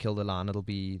decide to kill the line, it'll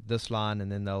be this line,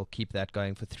 and then they'll keep that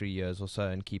going for 3 years or so,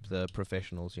 and keep the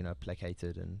professionals,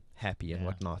 placated and happy and Yeah.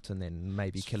 whatnot, and then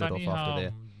maybe It's kill it off funny after how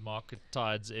there. market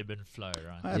tides ebb and flow,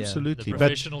 right? Absolutely, The but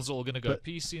professionals are all going to go but-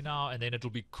 PC now, and then it'll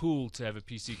be cool to have a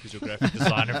PC because your graphic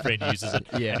designer friend uses it,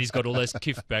 Yeah. and he's got all those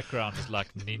KIF backgrounds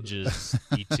like ninjas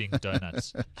eating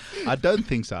donuts. I don't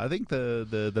think so. I think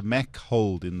the Mac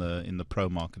hold in the Pro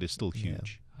market is still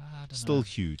huge. I don't Still know.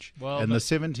 huge. Well, And the but-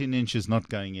 17-inch is not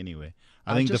going anywhere.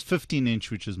 I I think just- the 15-inch,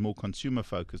 which is more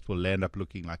consumer-focused, will land up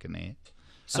looking like an Air.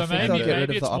 So I think maybe they'll get rid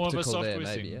maybe of it's the more of a optical there,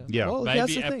 software maybe, thing. Yeah. Well, here's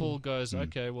Maybe the thing. Apple goes,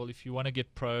 okay, well, if you want to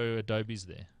get Pro, Adobe's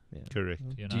there. Yeah. Correct.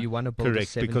 You Do know? you want to build a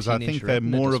Correct, because I 17-inch think they're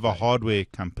Retina more of a display? hardware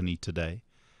company today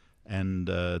and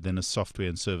than a software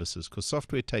and services, because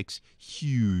software takes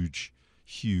huge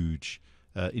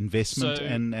investment So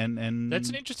and That's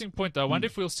an interesting point, though. I wonder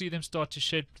if we'll see them start to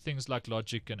shed things like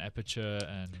Logic and Aperture,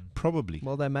 and probably.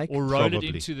 Well, they make or roll Probably.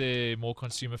 it into their more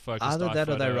consumer-focused either that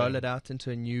or they iPhoto. roll it out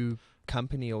into a new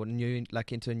company or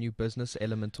into a new business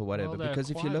element or whatever. Well, they because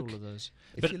if you acquired look all of those.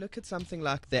 if But- you look at something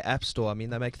like their App Store, I mean,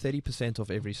 they make 30% of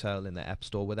every sale in the App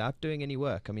Store without doing any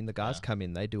work. I mean, the guys Yeah. come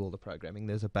in, they do all the programming.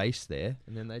 There's a base there,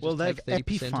 and then they just Well, they've take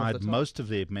 30% of appified the top. most of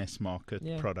their mass market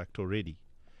Yeah. product already.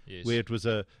 Yes. Where it was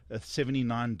a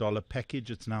 $79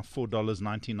 package, it's now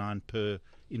 $4.99 per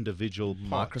individual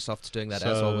part. Microsoft's doing that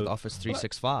as well with Office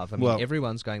 365. I mean,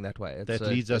 everyone's going that way. That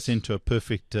leads us into a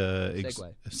perfect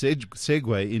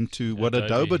segue into what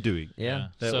Adobe are doing. Yeah.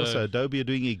 Also, Adobe are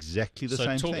doing exactly the same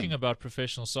thing. So talking about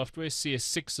professional software,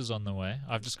 CS6 is on the way.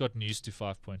 I've just got news to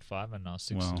 5.5 and now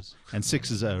 6 is. And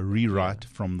 6 is a rewrite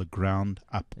from the ground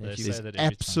up. They say There's that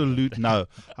every absolute no.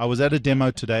 I was at a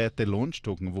demo today at their launch,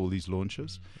 talking of all these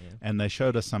launches, and they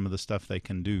showed us some of the stuff they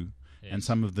can do. Yes. And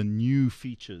some of the new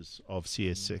features of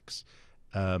CS6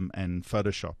 and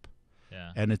Photoshop.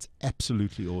 Yeah. And it's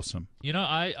absolutely awesome. You know,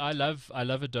 I love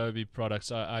Adobe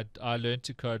products. I learned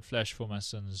to code Flash for my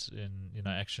sons in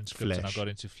ActionScript, and I got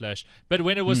into Flash. But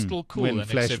when it was still cool when and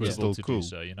Flash acceptable was still to cool. do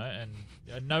so,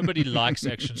 and nobody likes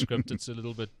ActionScript. It's a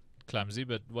little bit clumsy,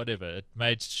 but whatever. It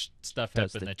made stuff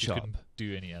happen that you couldn't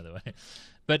do any other way.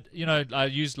 But, I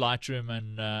use Lightroom,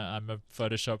 and I'm a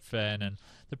Photoshop fan, and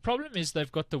the problem is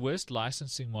they've got the worst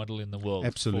licensing model in the world.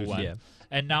 Absolutely. For one. Yeah.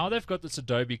 And now they've got this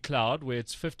Adobe Cloud where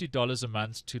it's $50 a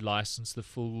month to license the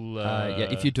full...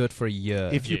 if you do it for a year.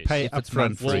 If you pay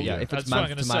upfront for a year. If it's that's what I'm month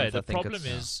going to to say. month,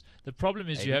 The problem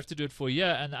is you have to do it for a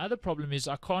year, and the other problem is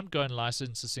I can't go and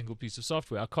license a single piece of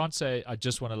software. I can't say I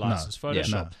just want to license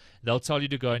Photoshop. No. They'll tell you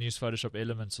to go and use Photoshop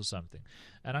Elements or something.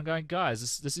 And I'm going,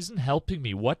 guys, this isn't helping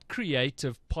me. What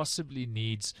creative possibly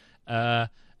needs a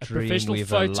professional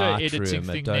photo editing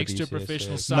thing Adobe next to a CS.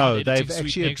 professional sound No, editing they've suite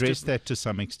actually next to- addressed that to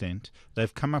some extent.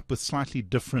 They've come up with slightly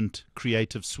different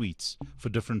creative suites for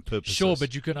different purposes. Sure,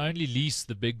 but you can only lease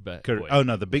the big boy. Oh,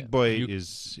 no, the big boy You-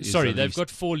 is Sorry, the they've least- got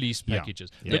 4 lease Yeah.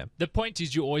 packages. Yeah. But the point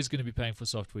is you're always going to be paying for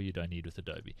software you don't need with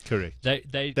Adobe. Correct.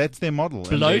 They That's their model. and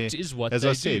bloat they- is what as they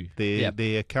I said, do.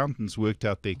 their accountants worked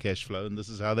out their cash flow, and this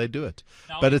is how they do it.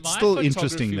 Now, But in it's my still photography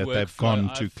interesting that they've workflow,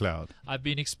 gone to cloud. I've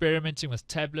been experimenting with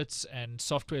tablets and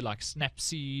software like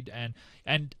Snapseed and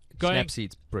going.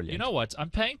 Snapseed's brilliant. You know what? I'm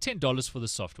paying $10 for the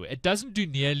software. It doesn't do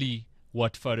nearly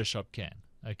what Photoshop can.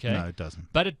 Okay. No, it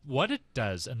doesn't. But what it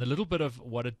does, and the little bit of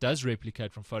what it does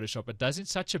replicate from Photoshop, it does in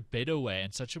such a better way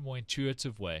and such a more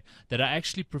intuitive way that I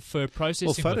actually prefer processing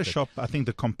Well, with it. Photoshop, I think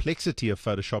the complexity of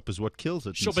Photoshop is what kills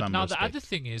it. Sure, in but some now respect. the other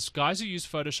thing is guys who use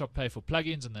Photoshop pay for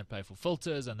plugins and they pay for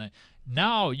filters and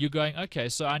now you're going, okay,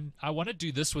 so I want to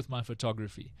do this with my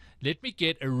photography. Let me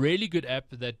get a really good app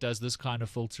that does this kind of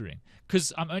filtering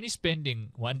because I'm only spending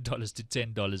 $1 to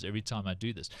 $10 every time I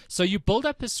do this. So you build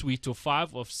up a suite of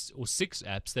 5 or 6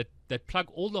 apps that plug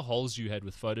all the holes you had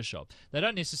with Photoshop. They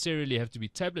don't necessarily have to be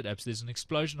tablet apps. There's an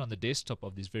explosion on the desktop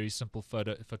of these very simple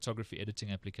photography editing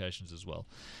applications as well.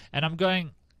 And I'm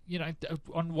going,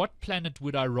 on what planet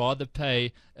would I rather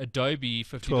pay Adobe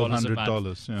 $50 a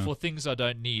month for things I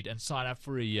don't need and sign up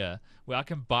for a year where I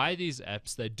can buy these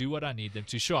apps, they do what I need them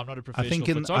to. Sure, I'm not a professional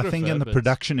photographer. I think in the but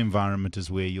production environment is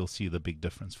where you'll see the big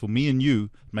difference. For me and you,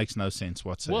 it makes no sense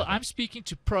whatsoever. Well, I'm speaking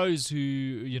to pros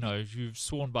who've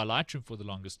sworn by Lightroom for the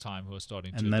longest time who are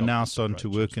starting to and they're adopt now this starting to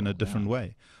approach work as in a well. different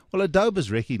way. Well, Adobe's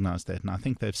recognized that, and I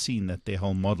think they've seen that their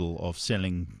whole model of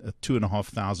selling a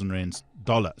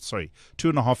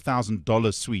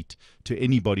 $2,500 suite to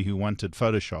anybody who wanted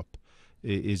Photoshop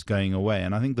is going away.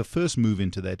 And I think the first move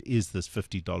into that is this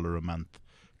 $50 a month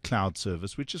cloud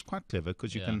service, which is quite clever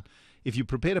because you can, if you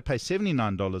prepare to pay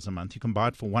 $79 a month, you can buy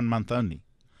it for 1 month only.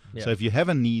 Yeah. So if you have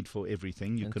a need for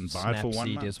everything, you can buy it for 1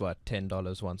 Snapseed month. is what,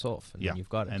 $10 once off, and then you've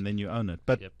got it. And then you own it.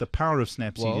 But the power of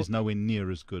Snapseed is nowhere near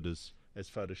as good as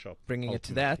Photoshop. Bringing it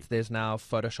to that, there's now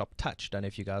Photoshop Touch. Don't know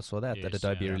if you guys saw that. Yes, that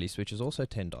Adobe released, which is also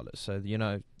 $10. So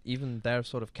even they're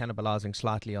sort of cannibalizing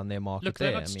slightly on their market. Look,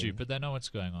 they're not stupid. They know what's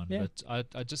going on. Yeah. But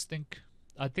I just think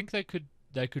they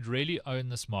could really own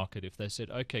this market if they said,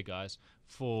 okay, guys,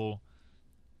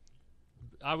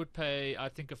 I would pay, I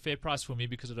think a fair price for me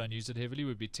because I don't use it heavily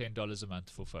would be $10 a month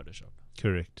for Photoshop.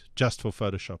 Correct. Just for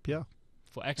Photoshop, yeah.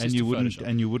 For access And you to wouldn't Photoshop.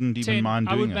 and you wouldn't even mind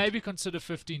I doing would it. maybe consider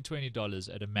 $15,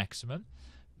 $20 at a maximum.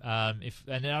 And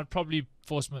then I'd probably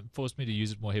force me to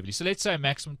use it more heavily. So let's say a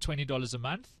maximum $20 a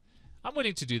month. I'm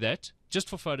willing to do that just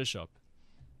for Photoshop,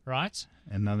 right?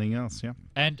 And nothing else, yeah.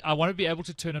 And I want to be able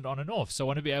to turn it on and off. So I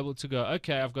want to be able to go,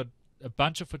 okay, I've got a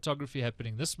bunch of photography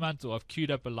happening this month, or I've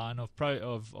queued up a line of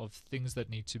things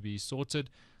that need to be sorted.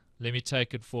 Let me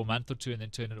take it for a month or two and then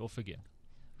turn it off again.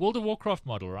 World of Warcraft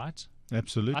model, right?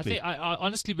 Absolutely. I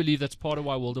honestly believe that's part of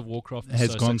why World of Warcraft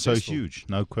has gone so successful. huge.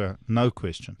 No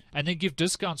question. And then give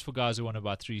discounts for guys who want to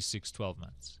buy 3, 6, 12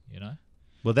 months,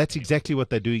 Well, that's exactly what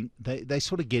they're doing. They're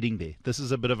sort of getting there. This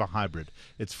is a bit of a hybrid.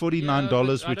 It's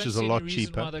 $49, which is a lot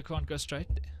cheaper. Why they can't go straight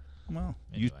there. Well,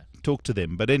 Anyway. you talk to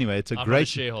them. But anyway, it's a I'm great not a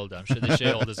shareholder. I'm sure the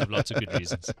shareholders have lots of good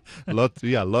reasons.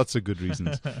 lots of good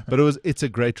reasons. But it's a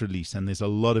great release, and there's a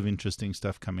lot of interesting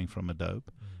stuff coming from Adobe.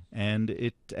 and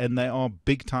they are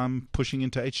big time pushing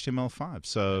into HTML5.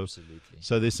 Absolutely.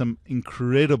 So there's some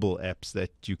incredible apps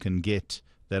that you can get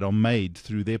that are made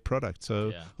through their product. So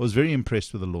Yeah. I was very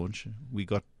impressed with the launch. We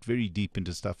got very deep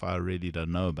into stuff I really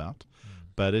don't know about,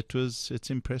 but it's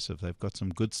impressive. They've got some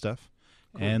good stuff,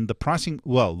 and the pricing.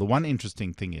 Well, the one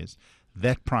interesting thing is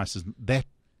that price is that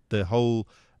the whole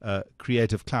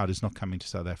Creative Cloud is not coming to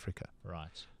South Africa.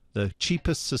 Right. The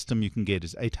cheapest system you can get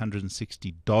is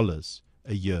 $860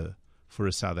 a year for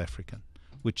a South African,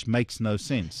 which makes no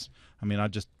sense. I mean, I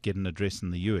just get an address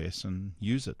in the US and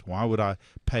use it. Why would I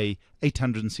pay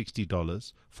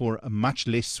 $860 for a much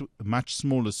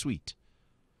smaller suite?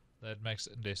 That makes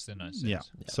less than no sense. Yeah.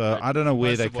 So I don't know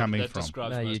where they're coming that from.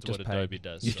 describes No, you most of what just pay. Adobe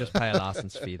does. You so. just pay a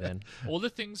license fee then. All the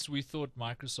things we thought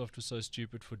Microsoft was so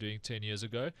stupid for doing 10 years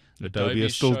ago, Adobe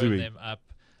is is still showing doing. them up.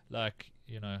 Like,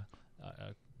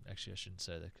 actually, I shouldn't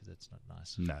say that because that's not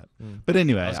nice. No. But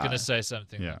anyway. I was going to say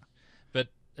something. Yeah. But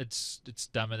it's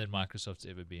dumber than Microsoft's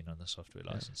ever been on the software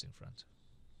licensing front.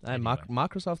 And Anyway.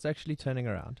 Microsoft's actually turning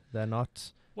around. They're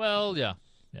not. Well, yeah.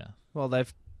 Well,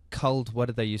 they've culled. What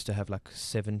did they used to have? Like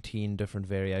 17 different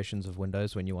variations of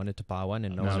Windows when you wanted to buy one,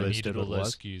 and no No, one they needed understood all what it those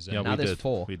was. SKUs. Yeah, Now we there's did.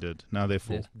 4. We did. Now they're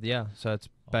 4. So it's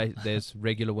there's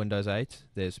regular Windows 8,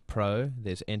 there's Pro,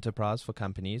 there's Enterprise for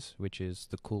companies, which is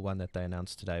the cool one that they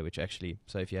announced today, which actually,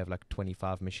 so if you have like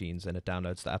 25 machines and it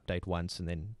downloads the update once and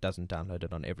then doesn't download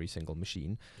it on every single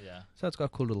machine. Yeah. So it's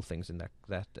got cool little things in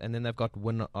that. And then they've got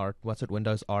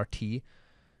Windows RT,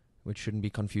 which shouldn't be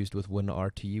confused with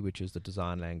WinRT, which is the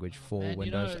design language for Man,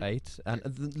 Windows 8. And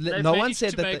They've no one managed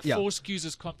said to that. make 4 SKUs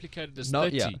as complicated as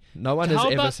 30. No one How has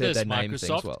ever about said this, they name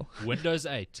Microsoft? things well. Windows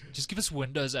 8. Just give us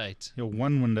Windows 8. Your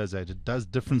one Windows 8, it does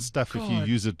different stuff if you God.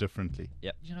 use it differently.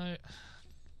 Anyway,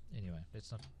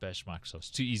 let's not bash Microsoft. It's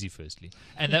too easy, firstly,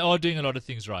 and they are doing a lot of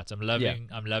things right. I'm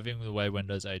loving the way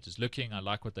Windows 8 is looking. I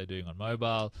like what they're doing on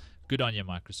mobile. Good on you,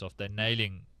 Microsoft. They're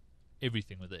nailing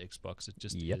everything with the Xbox. It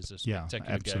just is a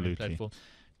spectacular gaming platform.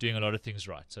 Doing a lot of things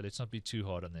right. So let's not be too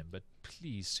hard on them. But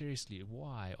please, seriously,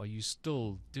 why are you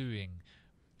still doing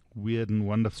Weird and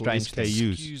wonderful Strange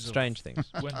SKUs. SKUs of Strange things.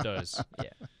 Windows? Yeah.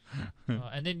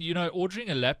 And then, ordering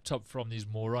a laptop from these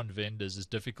moron vendors is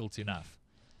difficult enough.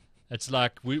 It's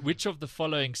like, which of the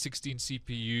following 16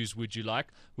 CPUs would you like?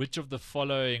 Which of the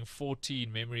following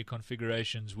 14 memory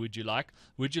configurations would you like?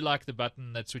 Would you like the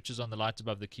button that switches on the light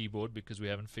above the keyboard because we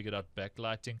haven't figured out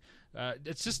backlighting?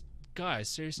 It's just, guys,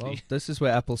 seriously. Well, this is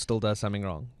where Apple still does something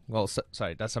wrong. Well,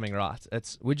 does something right.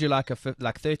 It's would you like a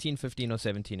 13, 15, or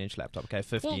 17-inch laptop? Okay,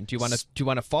 15. Well, do you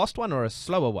want a fast one or a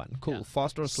slower one? Cool, Yeah.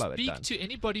 faster or slower? Speak Done. to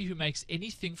anybody who makes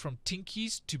anything from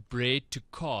Tinkies to bread to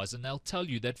cars, and they'll tell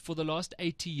you that for the last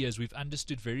 80 years we've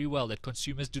understood very well that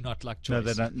consumers do not like choice. No,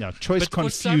 they don't. No, choice But for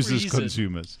some confuses reason,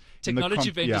 consumers. In the Technology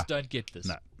vendors yeah. don't get this.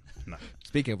 No, no.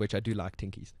 Speaking of which, I do like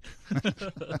Tinkies.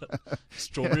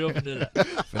 Strawberry or vanilla?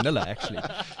 Vanilla, actually.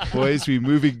 Boys, we're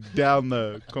moving down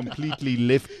the completely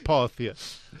left path here.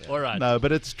 All right. No,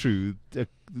 but it's true.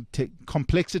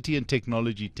 Complexity and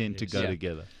technology tend to Yes. go Yeah.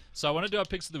 together. So I want to do our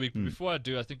picks of the week, but before I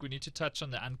do, I think we need to touch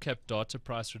on the uncapped data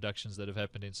price reductions that have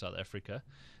happened in South Africa.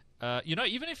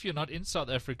 Even if you're not in South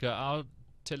Africa, our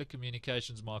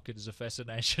telecommunications market is a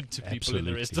fascination to people in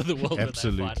the rest of the world when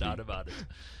they find out about it.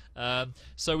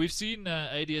 So we've seen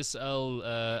ADSL,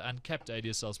 uncapped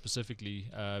ADSL specifically,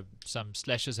 some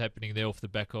slashes happening there off the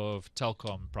back of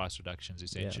Telkom price reductions,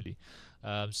 essentially.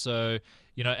 As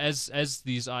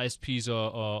these ISPs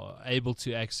are able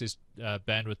to access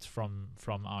bandwidth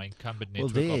from our incumbent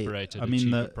network operator at a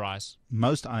cheaper price.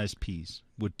 Most ISPs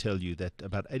would tell you that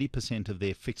about 80% of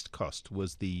their fixed cost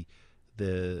was the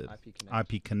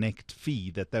IP Connect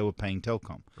fee that they were paying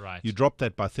Telkom. Right. You drop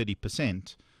that by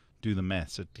 30%, do the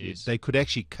maths. Yes. They could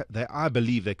actually, I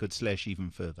believe they could slash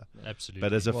even further. Absolutely.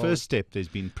 But as a first step, there's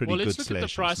been pretty good let's look slashes. at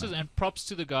the prices, now. and props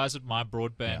to the guys at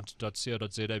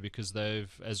mybroadband.co.za because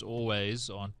they've, as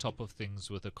always, on top of things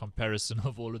with a comparison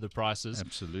of all of the prices.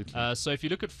 Absolutely. So if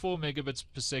you look at 4 megabits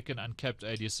per second uncapped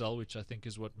ADSL, which I think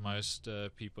is what most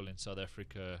people in South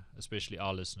Africa, especially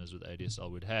our listeners with ADSL,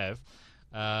 would have,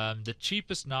 the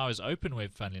cheapest now is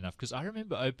OpenWeb, funnily enough, because I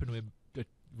remember OpenWeb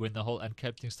when the whole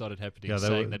uncapped thing started happening,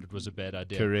 saying that it was a bad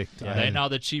idea. Correct. They're now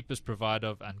the cheapest provider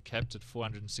of uncapped at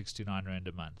 469 Rand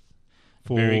a month.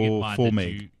 For Bearing in mind 4 that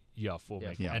meg. 4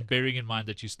 meg. Yeah. And bearing in mind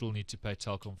that you still need to pay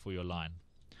Telkom for your line.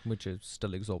 Which is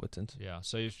still exorbitant. Yeah,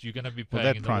 so if you're going to be Well, paying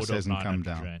that in the price order of hasn't come 900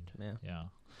 down. Rand.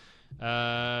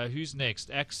 Yeah. Who's next?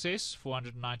 Access,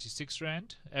 496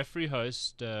 Rand.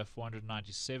 AfriHost,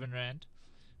 497 Rand.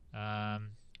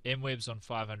 MWeb's on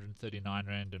 539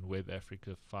 Rand and Web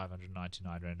Africa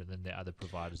 599 Rand, and then there are other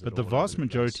providers. But the vast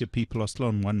majority of people are still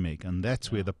on 1 meg, and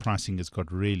that's where the pricing has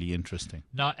got really interesting.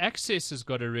 Now, Access has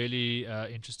got a really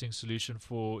interesting solution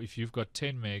for if you've got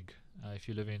 10 meg. If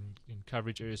you live in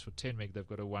coverage areas for 10 meg, they've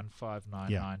got a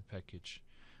 1599 package,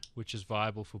 which is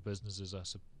viable for businesses, I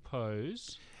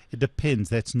suppose. It depends.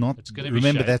 That's not. It's gonna be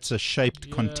remember, shaped. that's a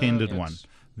shaped, contended one.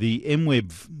 The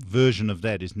MWeb version of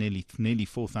that is nearly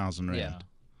 4,000 Rand. Yeah.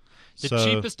 The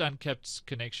cheapest uncapped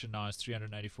connection now is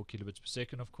 384 kilobits per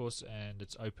second, of course, and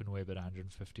it's open web at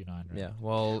 159 Rand. Yeah,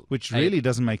 well, which really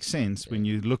doesn't make sense when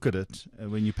you look at it,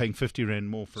 when you're paying 50 Rand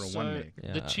more for a 1 meg.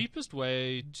 Yeah. The cheapest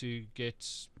way to get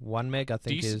 1 meg, I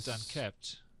think, decent is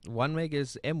uncapped. 1 meg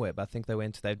is MWeb. I think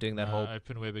they're doing that whole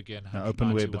open web again.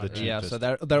 Open web are the cheapest. Yeah, so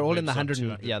they're all in the 100.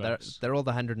 $200. They're all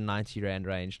the 190 Rand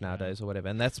range nowadays, or whatever.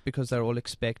 And that's because they're all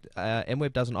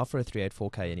MWeb doesn't offer a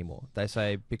 384K anymore. They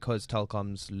say because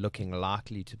Telkom's looking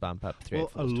likely to bump up 384.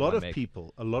 Well,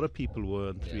 a lot of people were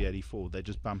on 384. They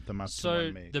just bumped them up to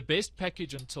 1 meg. So the best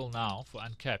package until now for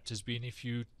uncapped has been if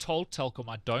you told Telkom,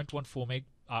 I don't want 4 meg.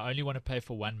 I only want to pay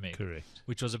for 1 meg. Correct.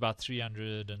 Which was about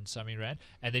 300 and something Rand.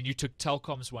 And then you took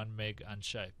Telkom's 1 meg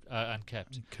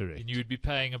uncapped. Correct. And you would be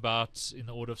paying about in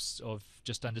the order of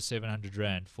just under 700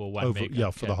 Rand for 1 meg.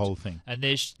 Yeah, for the whole thing. And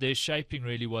their shaping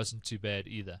really wasn't too bad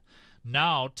either.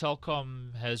 Now,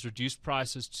 Telkom has reduced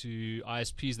prices to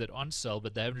ISPs that on sell,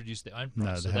 but they haven't reduced their own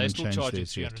price. No, so they're still charging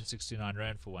 369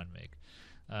 Rand for 1 meg.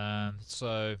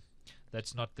 So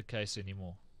that's not the case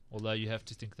anymore. Although you have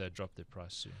to think they'll drop their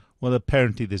price soon. Well,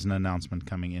 apparently there's an announcement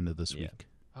coming into this week.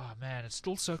 Oh, man, it's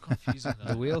still so confusing.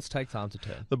 The wheels take time to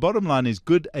turn. The bottom line is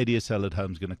good ADSL at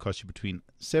home is going to cost you between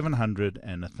 700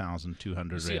 and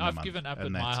 1,200 See, Rand a I've month. given up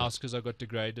at my house because I got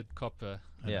degraded copper.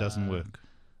 It doesn't work.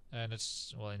 And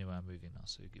it's, well, anyway, I'm moving now,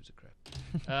 so who gives a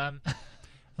crap?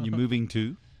 You're moving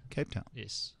to Cape Town?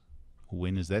 Yes.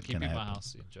 When is that going to Keeping happen? my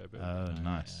house in Joburg. Oh,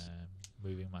 nice.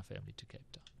 Moving my family to Cape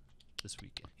Town this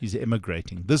weekend. He's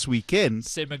emigrating. This weekend?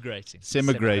 Semigrating.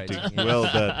 Well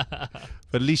done. But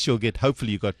at least you'll get,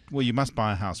 hopefully you must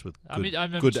buy a house with good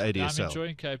ADSL. I'm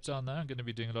enjoying Cape Town now. I'm going to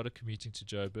be doing a lot of commuting to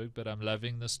Joburg, but I'm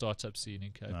loving the startup scene in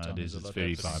Cape Town. It is. It's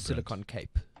very vibrant. Silicon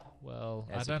Cape. Well,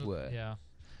 as I don't, it were. Yeah.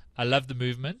 I love the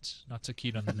movement, not so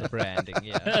keen on the branding,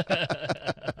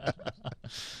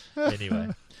 Anyway.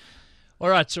 All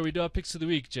right, so we do our picks of the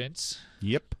week, gents.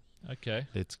 Yep. Okay.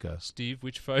 Let's go. Steve,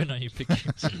 which phone are you picking?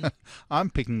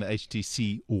 I'm picking the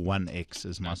HTC One X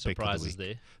as my pick of the week. No surprises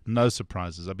there. No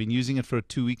surprises. I've been using it for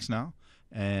 2 weeks now,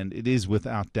 and it is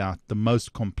without doubt the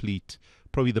most complete,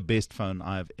 probably the best phone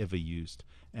I've ever used.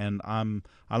 And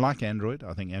I like Android.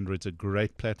 I think Android's a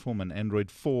great platform, and Android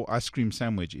 4 Ice Cream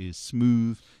Sandwich is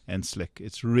smooth and slick.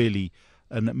 It's really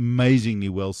an amazingly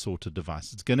well-sorted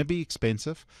device. It's going to be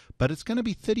expensive, but it's going to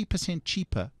be 30%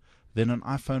 cheaper than an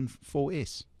iPhone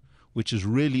 4S. Which is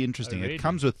really interesting. Oh, really? It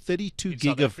comes with 32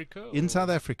 gig of in South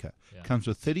Africa. Yeah. Comes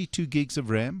with 32 gigs of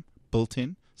RAM built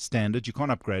in, standard. You can't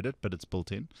upgrade it, but it's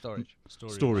built in.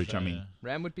 Storage. I mean,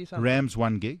 RAM would be something. RAM's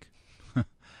 1 gig,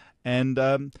 and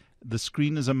the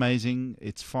screen is amazing.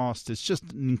 It's fast. It's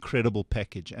just an incredible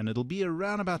package, and it'll be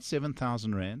around about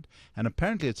 7,000 Rand. And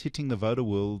apparently, it's hitting the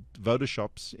Voda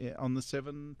shops on the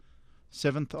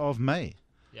 7th of May.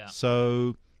 Yeah.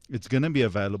 So it's going to be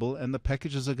available, and the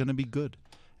packages are going to be good.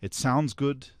 It sounds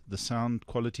good. The sound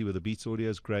quality with the Beats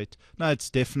audio is great. No, it's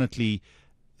definitely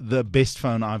the best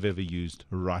phone I've ever used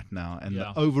right now. And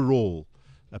the overall,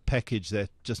 a package that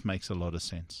just makes a lot of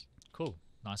sense. Cool.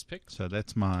 Nice pick. So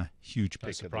that's my huge pick.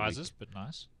 No surprises, but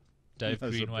nice. Dave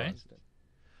Greenway.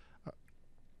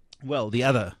 Well, the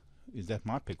other, is that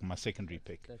my pick or my secondary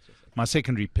pick? My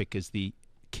secondary pick is the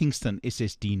Kingston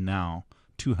SSD Now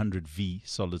 200V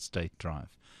solid state drive.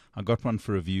 I got one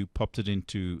for review, popped it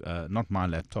into not my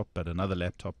laptop, but another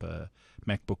laptop,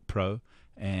 MacBook Pro,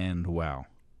 and wow.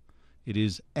 It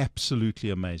is absolutely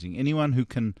amazing. Anyone who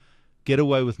can get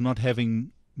away with not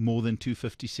having more than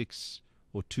 256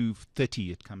 or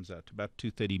 230, it comes out, about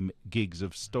 230 gigs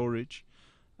of storage,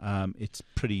 it's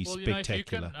pretty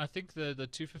spectacular. I think the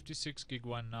 256 gig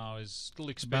one now is still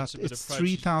expensive. It's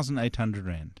 3,800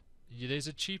 Rand. Yeah, there's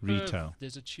a cheaper retail.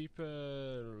 There's a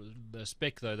cheaper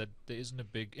spec though that there isn't a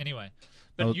big anyway.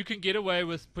 But you can get away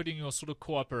with putting your sort of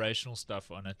core operational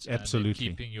stuff on it. Absolutely.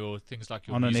 And keeping your things like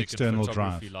your on music an external and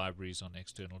photography drive. libraries on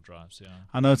external drives. Yeah.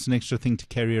 I know it's an extra thing to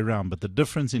carry around, but the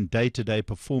difference in day-to-day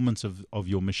performance of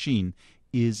your machine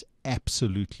is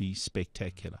absolutely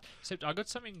spectacular. Except I got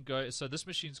something so this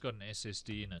machine's got an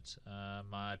SSD in it.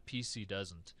 My PC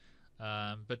doesn't.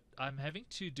 But I'm having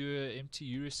to do a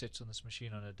MTU resets on this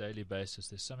machine on a daily basis.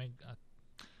 There's something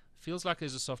feels like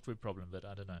there's a software problem, but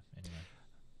I don't know. Anyway,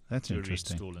 That's do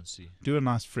interesting. a reinstall and see. Do a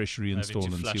nice fresh Having reinstall to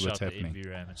and flush see what's out the happening.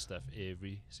 NVRAM and stuff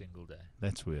every single day.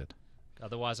 That's weird.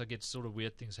 Otherwise, I get sort of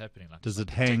weird things happening. Like Does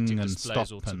it's it like hang detecting and displays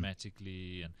stop and-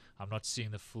 automatically, and I'm not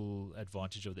seeing the full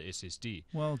advantage of the SSD.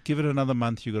 Well, give it another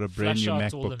month. You've got a brand Flush new out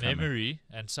MacBook all the coming. memory,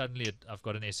 and suddenly I've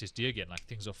got an SSD again. Like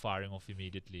things are firing off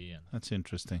immediately, and That's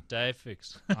interesting. day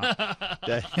fix.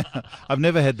 I've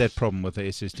never had that problem with the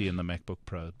SSD in the MacBook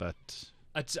Pro, but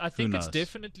I think it's knows?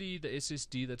 definitely the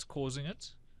SSD that's causing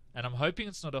it. And I'm hoping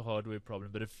it's not a hardware problem,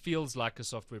 but it feels like a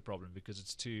software problem because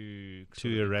it's too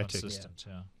sort of erratic. inconsistent.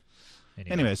 Yeah.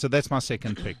 anyway, so that's my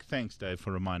second pick. Thanks, Dave,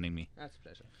 for reminding me. That's a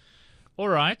pleasure. All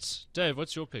right, Dave,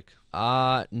 what's your pick?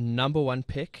 Number one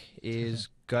pick is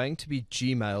going to be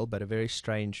Gmail, but a very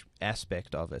strange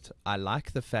aspect of it. I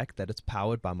like the fact that it's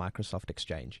powered by Microsoft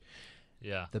Exchange,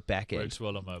 Yeah, the back end. works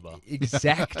well on mobile.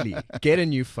 Exactly. Get a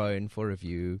new phone for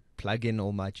review, plug in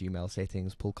all my Gmail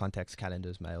settings, pull contacts,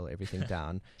 calendars, mail, everything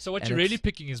down. So what And you're really it's-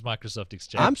 picking is Microsoft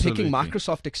Exchange. I'm picking Absolutely.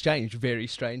 Microsoft Exchange very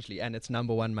strangely, and its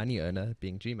number one money earner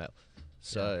being Gmail.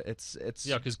 So it's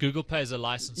Yeah, because Google pays a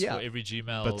license Yeah. for every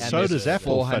Gmail. But And so there's does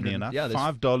Apple, 400 funny enough. yeah, there's-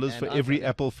 $5 for and every iPhone.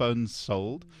 Apple phone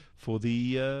sold for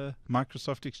the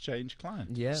Microsoft Exchange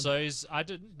client. yeah. So I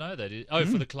didn't know that.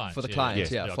 For the client. For the client,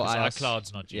 Yes. yeah. For 'cause iOS.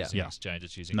 iCloud's not Yeah. using Yeah. Exchange;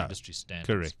 it's using No. industry standards.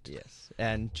 Correct. Yes,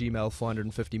 and Gmail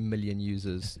 450 million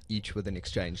users, each with an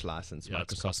Exchange license. Yeah,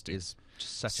 it's Microsoft costing. is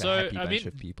just such So, a happy I bunch mean,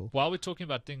 of people. While we're talking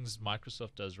about things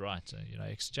Microsoft does right,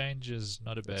 Exchange is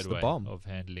not a bad It's the way bomb. of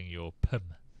handling your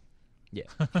PIM. Yeah,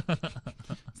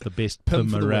 It's the best Pim PIM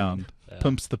for the win. around. Yeah.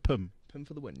 Pimps the PIM. PIM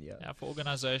for the win. Yeah, Yeah, for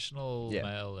organizational Yeah.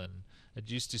 mail, and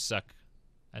it used to suck.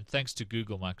 And thanks to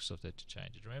Google, Microsoft had to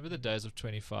change it. Remember the days of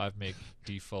 25 meg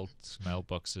default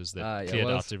mailboxes that cleared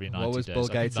out every 90 what was days? Bill I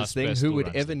think Gates' Nice thing? Bear Who still would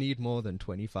runs ever them. need more than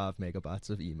 25 megabytes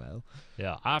of email?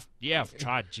 Yeah, I've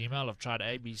tried Gmail. I've tried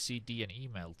A, B, C, D, and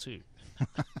email too.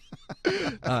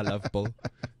 I love Bill.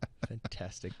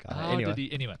 Fantastic guy. How anyway, did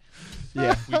he? Anyway,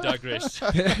 yeah. we digress.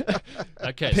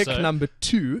 Okay, Pick so number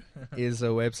 2 is a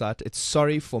website. It's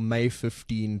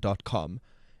sorryformay15.com.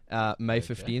 May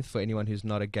 15th, for anyone who's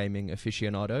not a gaming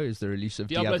aficionado, is the release of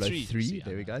Diablo Diablo 3. 3. See,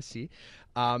 There I we know. go, see.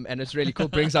 And it's really cool.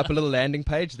 Brings up a little landing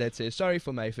page that says, sorry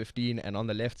for May 15, and on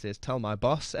the left says, tell my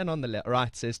boss, and on the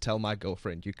right says, tell my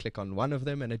girlfriend. You click on one of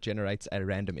them, and it generates a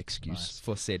random excuse Nice.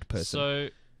 for said person.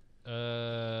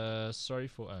 So, sorry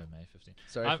for May 15th.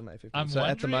 Sorry for May 15. I'm So at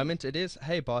the wondering- moment it is,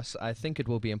 hey boss, I think it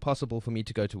will be impossible for me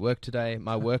to go to work today.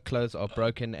 My work clothes are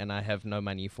broken and I have no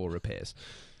money for repairs.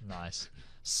 Nice.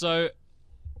 So,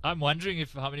 I'm wondering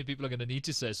how many people are going to need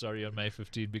to say sorry on May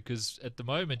 15, because at the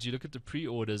moment, you look at the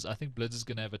pre-orders, I think Blizz is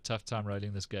going to have a tough time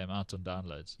rolling this game out on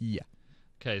downloads. Yeah.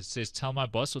 Okay, it says tell my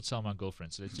boss or tell my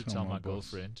girlfriend. So let's do tell my boss.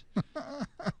 girlfriend.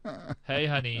 Hey,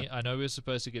 honey, I know we're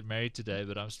supposed to get married today,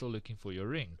 but I'm still looking for your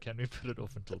ring. Can we put it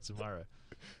off until tomorrow?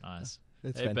 Nice.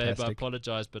 That's Hey, babe, I fantastic.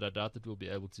 apologize, but I doubt that we'll be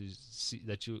able to see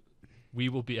that you. We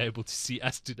will be able to see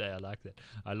us today. I like that.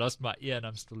 I lost my ear and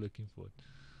I'm still looking for it.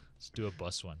 Let's do a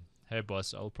boss one. Hey,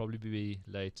 boss, I'll probably be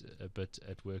late a bit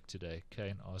at work today.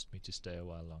 Kane asked me to stay a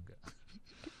while longer.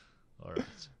 All right.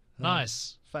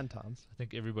 Nice. Fun times. I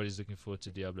think everybody's looking forward to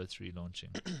Diablo 3 launching.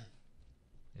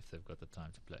 If they've got the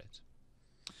time to play it.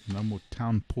 No more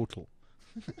town portal.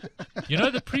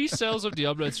 The pre-sales of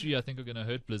Diablo 3 I think are going to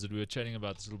hurt Blizzard. We were chatting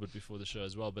about this a little bit before the show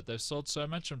as well, but they've sold so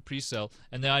much on pre-sale,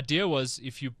 and the idea was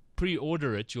if you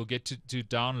pre-order it, you'll get to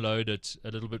download it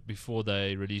a little bit before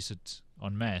they release it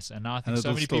en masse. And now I think And so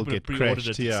it'll many still people have get pre-ordered crashed, it,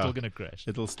 it's yeah. still going to crash.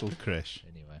 It'll still crash.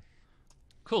 Anyway.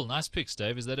 Cool, nice picks,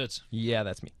 Dave. Is that it? Yeah,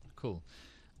 that's me. Cool.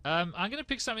 I'm going to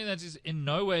pick something that is in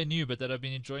no way new, but that I've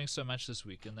been enjoying so much this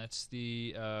week, and that's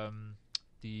the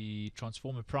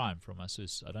Transformer Prime from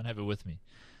Asus. I don't have it with me,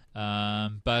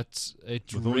 but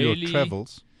it With all really your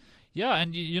travels. Yeah,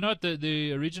 and you know what?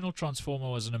 The original Transformer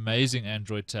was an amazing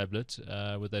Android tablet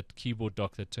with that keyboard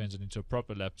dock that turns it into a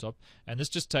proper laptop, and this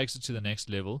just takes it to the next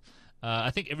level. I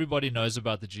think everybody knows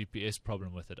about the GPS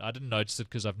problem with it. I didn't notice it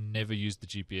because I've never used the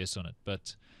GPS on it,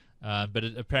 but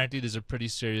apparently there's a pretty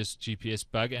serious GPS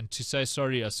bug. And to say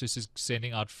sorry, Asus is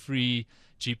sending out free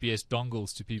GPS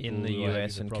dongles to people In the who are having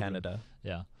US the and problem. Canada.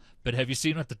 Yeah, but have you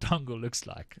seen what the dongle looks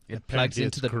like? It plugs Apparently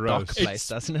into it's the gross. dock place,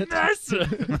 doesn't it?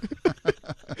 Massive.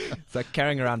 It's like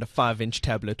carrying around a 5-inch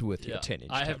tablet with your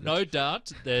 10-inch I have tablet. no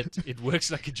doubt that it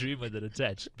works like a dream with it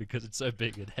attached because it's so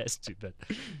big it has to. But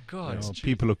God, Well, it's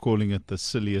people are calling it the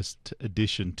silliest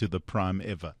addition to the Prime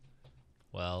ever.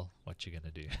 well, what you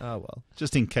gonna do? Oh, well.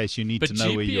 Just in case you need But to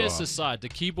know where you GPS are. aside, the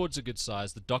keyboard's a good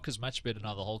size. The dock is much better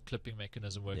now. The whole clipping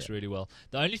mechanism works Yeah. really well.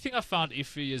 The only thing I found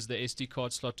iffy is the SD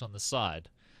card slot on the side.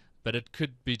 But it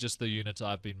could be just the unit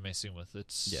I've been messing with.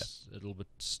 It's a little bit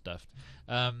stuffed.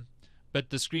 but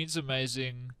the screen's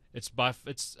amazing. I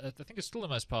think it's still the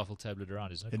most powerful tablet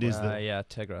around, isn't it? It is yeah,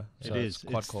 Tegra. So it is.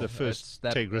 quad It's core. the first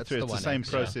That's Tegra 3. It's the same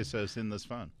 1X, yeah. processor as in this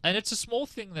phone. And it's a small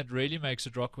thing that really makes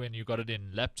it rock when you got it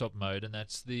in laptop mode, and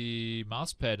that's the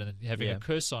mouse pad. And having a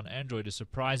cursor on Android is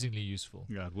surprisingly useful.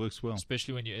 Yeah, it works well.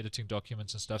 Especially when you're editing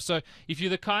documents and stuff. So if you're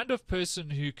the kind of person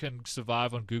who can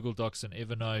survive on Google Docs and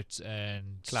Evernote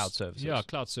and Cloud services. Yeah,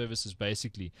 cloud services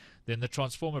basically, then the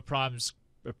Transformer Prime's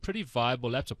a pretty viable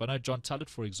laptop. I know John Tullett,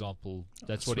 for example,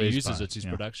 that's what he swears uses. by it, It's his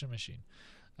yeah. production machine.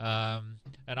 And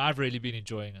I've really been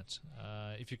enjoying it.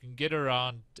 If you can get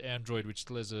around Android, which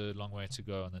still has a long way to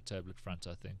go on the tablet front,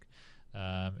 I think,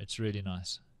 it's really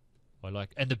nice.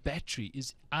 And the battery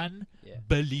is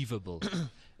unbelievable.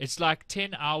 It's like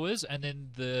 10 hours, and then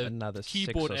the Another 6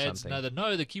 keyboard or adds something. another.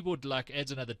 No, the keyboard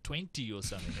adds another 20 or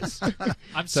something.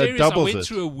 I'm So it serious. I doubles went it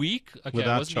through a week. Okay, I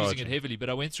without wasn't using charging. it heavily, but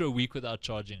I went through a week without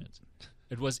charging it.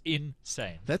 It was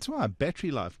insane. That's why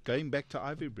battery life, going back to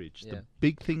Ivy Bridge, Yeah. the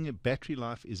big thing, battery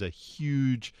life is a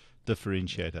huge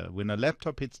differentiator. When a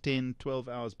laptop hits 10, 12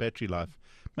 hours battery life,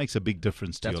 makes a big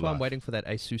difference to That's your why life. I'm waiting for that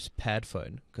Asus Pad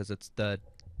phone, because it's the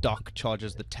dock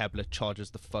charges the tablet, charges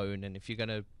the phone, and if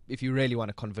you really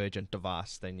want a convergent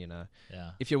device, then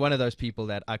Yeah. if you're one of those people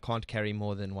that I can't carry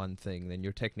more than one thing, then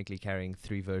you're technically carrying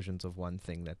 3 versions of one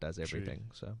thing that does everything.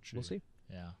 So True. we'll see.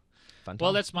 Yeah. Fun Well,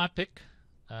 time. that's my pick.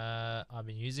 I've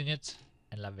been using it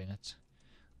and loving it.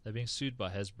 They're being sued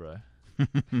by Hasbro.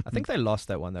 I think they lost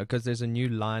that one though, because there's a new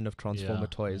line of Transformer Yeah,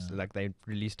 toys. yeah. Like they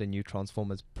released a new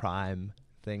Transformers Prime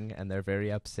thing, and they're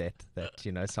very upset that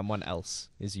someone else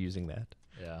is using that.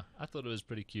 Yeah, I thought it was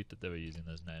pretty cute that they were using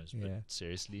those names, but Yeah.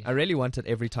 seriously. I really want it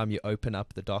every time you open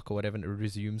up the dock or whatever and it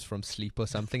resumes from sleep or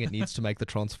something. It needs to make the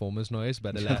Transformers noise,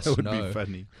 but alas, That would no. be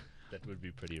funny. That would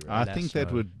be pretty I rare. think that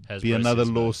no. would Hasbro be another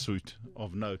says no. lawsuit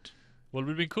of note. Well, it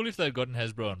would be cool if they'd gotten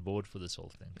Hasbro on board for this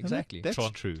whole thing. Exactly. That's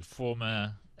true.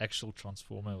 Actual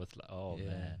Transformer with, Yeah.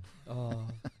 man, Oh.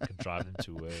 I can drive them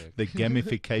to work. The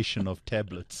gamification of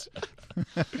tablets.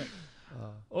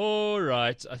 All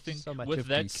right, I think So much with of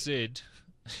that geek. said,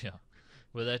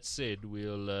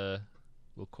 we'll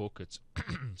cork it.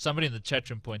 Somebody in the chat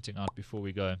room pointing out before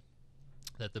we go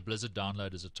that the Blizzard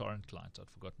download is a torrent client. I'd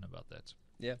forgotten about that.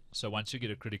 Yeah. So once you get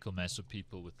a critical mass of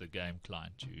people with the game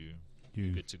client,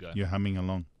 you're good to go. You're humming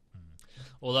along.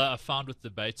 Although I found with the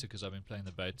beta, because I've been playing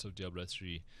the beta of Diablo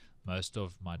 3, most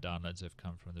of my downloads have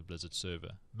come from the Blizzard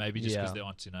server. Maybe just because Yeah. there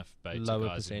aren't enough beta Lower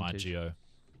guys in my percentage. geo.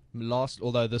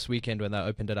 Although this weekend when they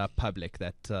opened it up public,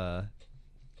 that the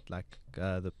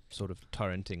sort of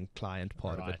torrenting client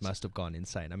part of Right. it must have gone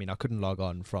insane. I mean, I couldn't log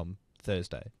on from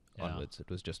Thursday Yeah. onwards. It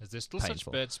was just Is there still painful.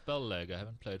 such bad spell lag? I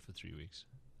haven't played for 3 weeks.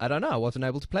 I don't know. I wasn't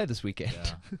able to play this weekend.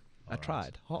 Yeah. I Alright.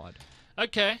 tried hard.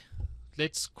 Okay,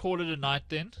 let's call it a night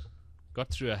then. Got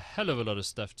through a hell of a lot of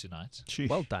stuff tonight. Sheesh.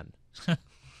 Well done.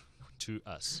 To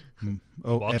us.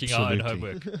 Oh, Walking our own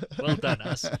absolutely. homework. Well done,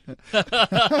 us.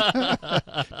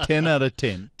 10 out of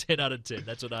 10. 10 out of 10.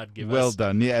 That's what I'd give Well us.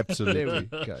 done. Yeah, There absolutely.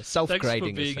 we go. Thanks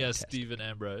Self-grading for is being us, fantastic. Stephen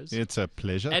Ambrose. It's a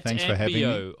pleasure. At Thanks for having me.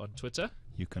 MBO on Twitter.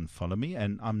 You can follow me,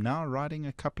 and I'm now writing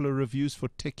a couple of reviews for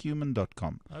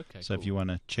techhuman.com. Okay, So cool. if you want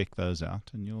to check those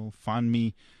out, and you'll find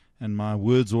me and my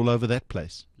words all over that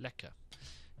place. Lekker.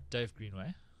 Dave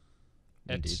Greenway.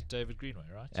 Indeed. At David Greenway,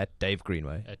 right? At Dave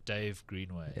Greenway. At Dave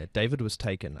Greenway. Yeah, David was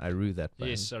taken. I rue that. Man.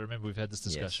 Yes, I remember we've had this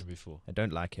discussion before. I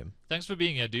don't like him. Thanks for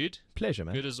being here, dude. Pleasure,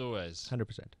 man. Good as always.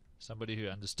 100%. Somebody who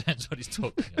understands what he's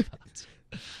talking about.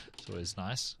 It's always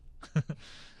nice.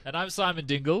 And I'm Simon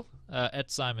Dingle,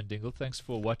 at Simon Dingle. Thanks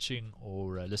for watching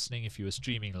or listening if you were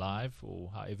streaming live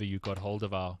or however you got hold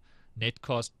of our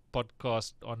netcast,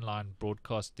 podcast, online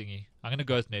broadcast thingy. I'm going to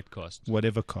go with netcast.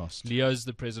 Whatever cost. Leo's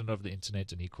the president of the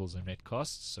internet and he calls them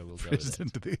netcasts, so we'll go with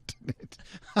President of the Internet.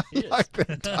 that. I like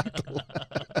that title.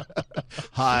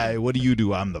 Hi, what do you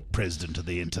do? I'm the president of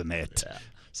the Internet. Yeah.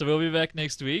 So we'll be back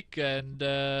next week, and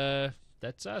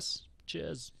that's us.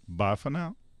 Cheers. Bye for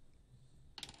now.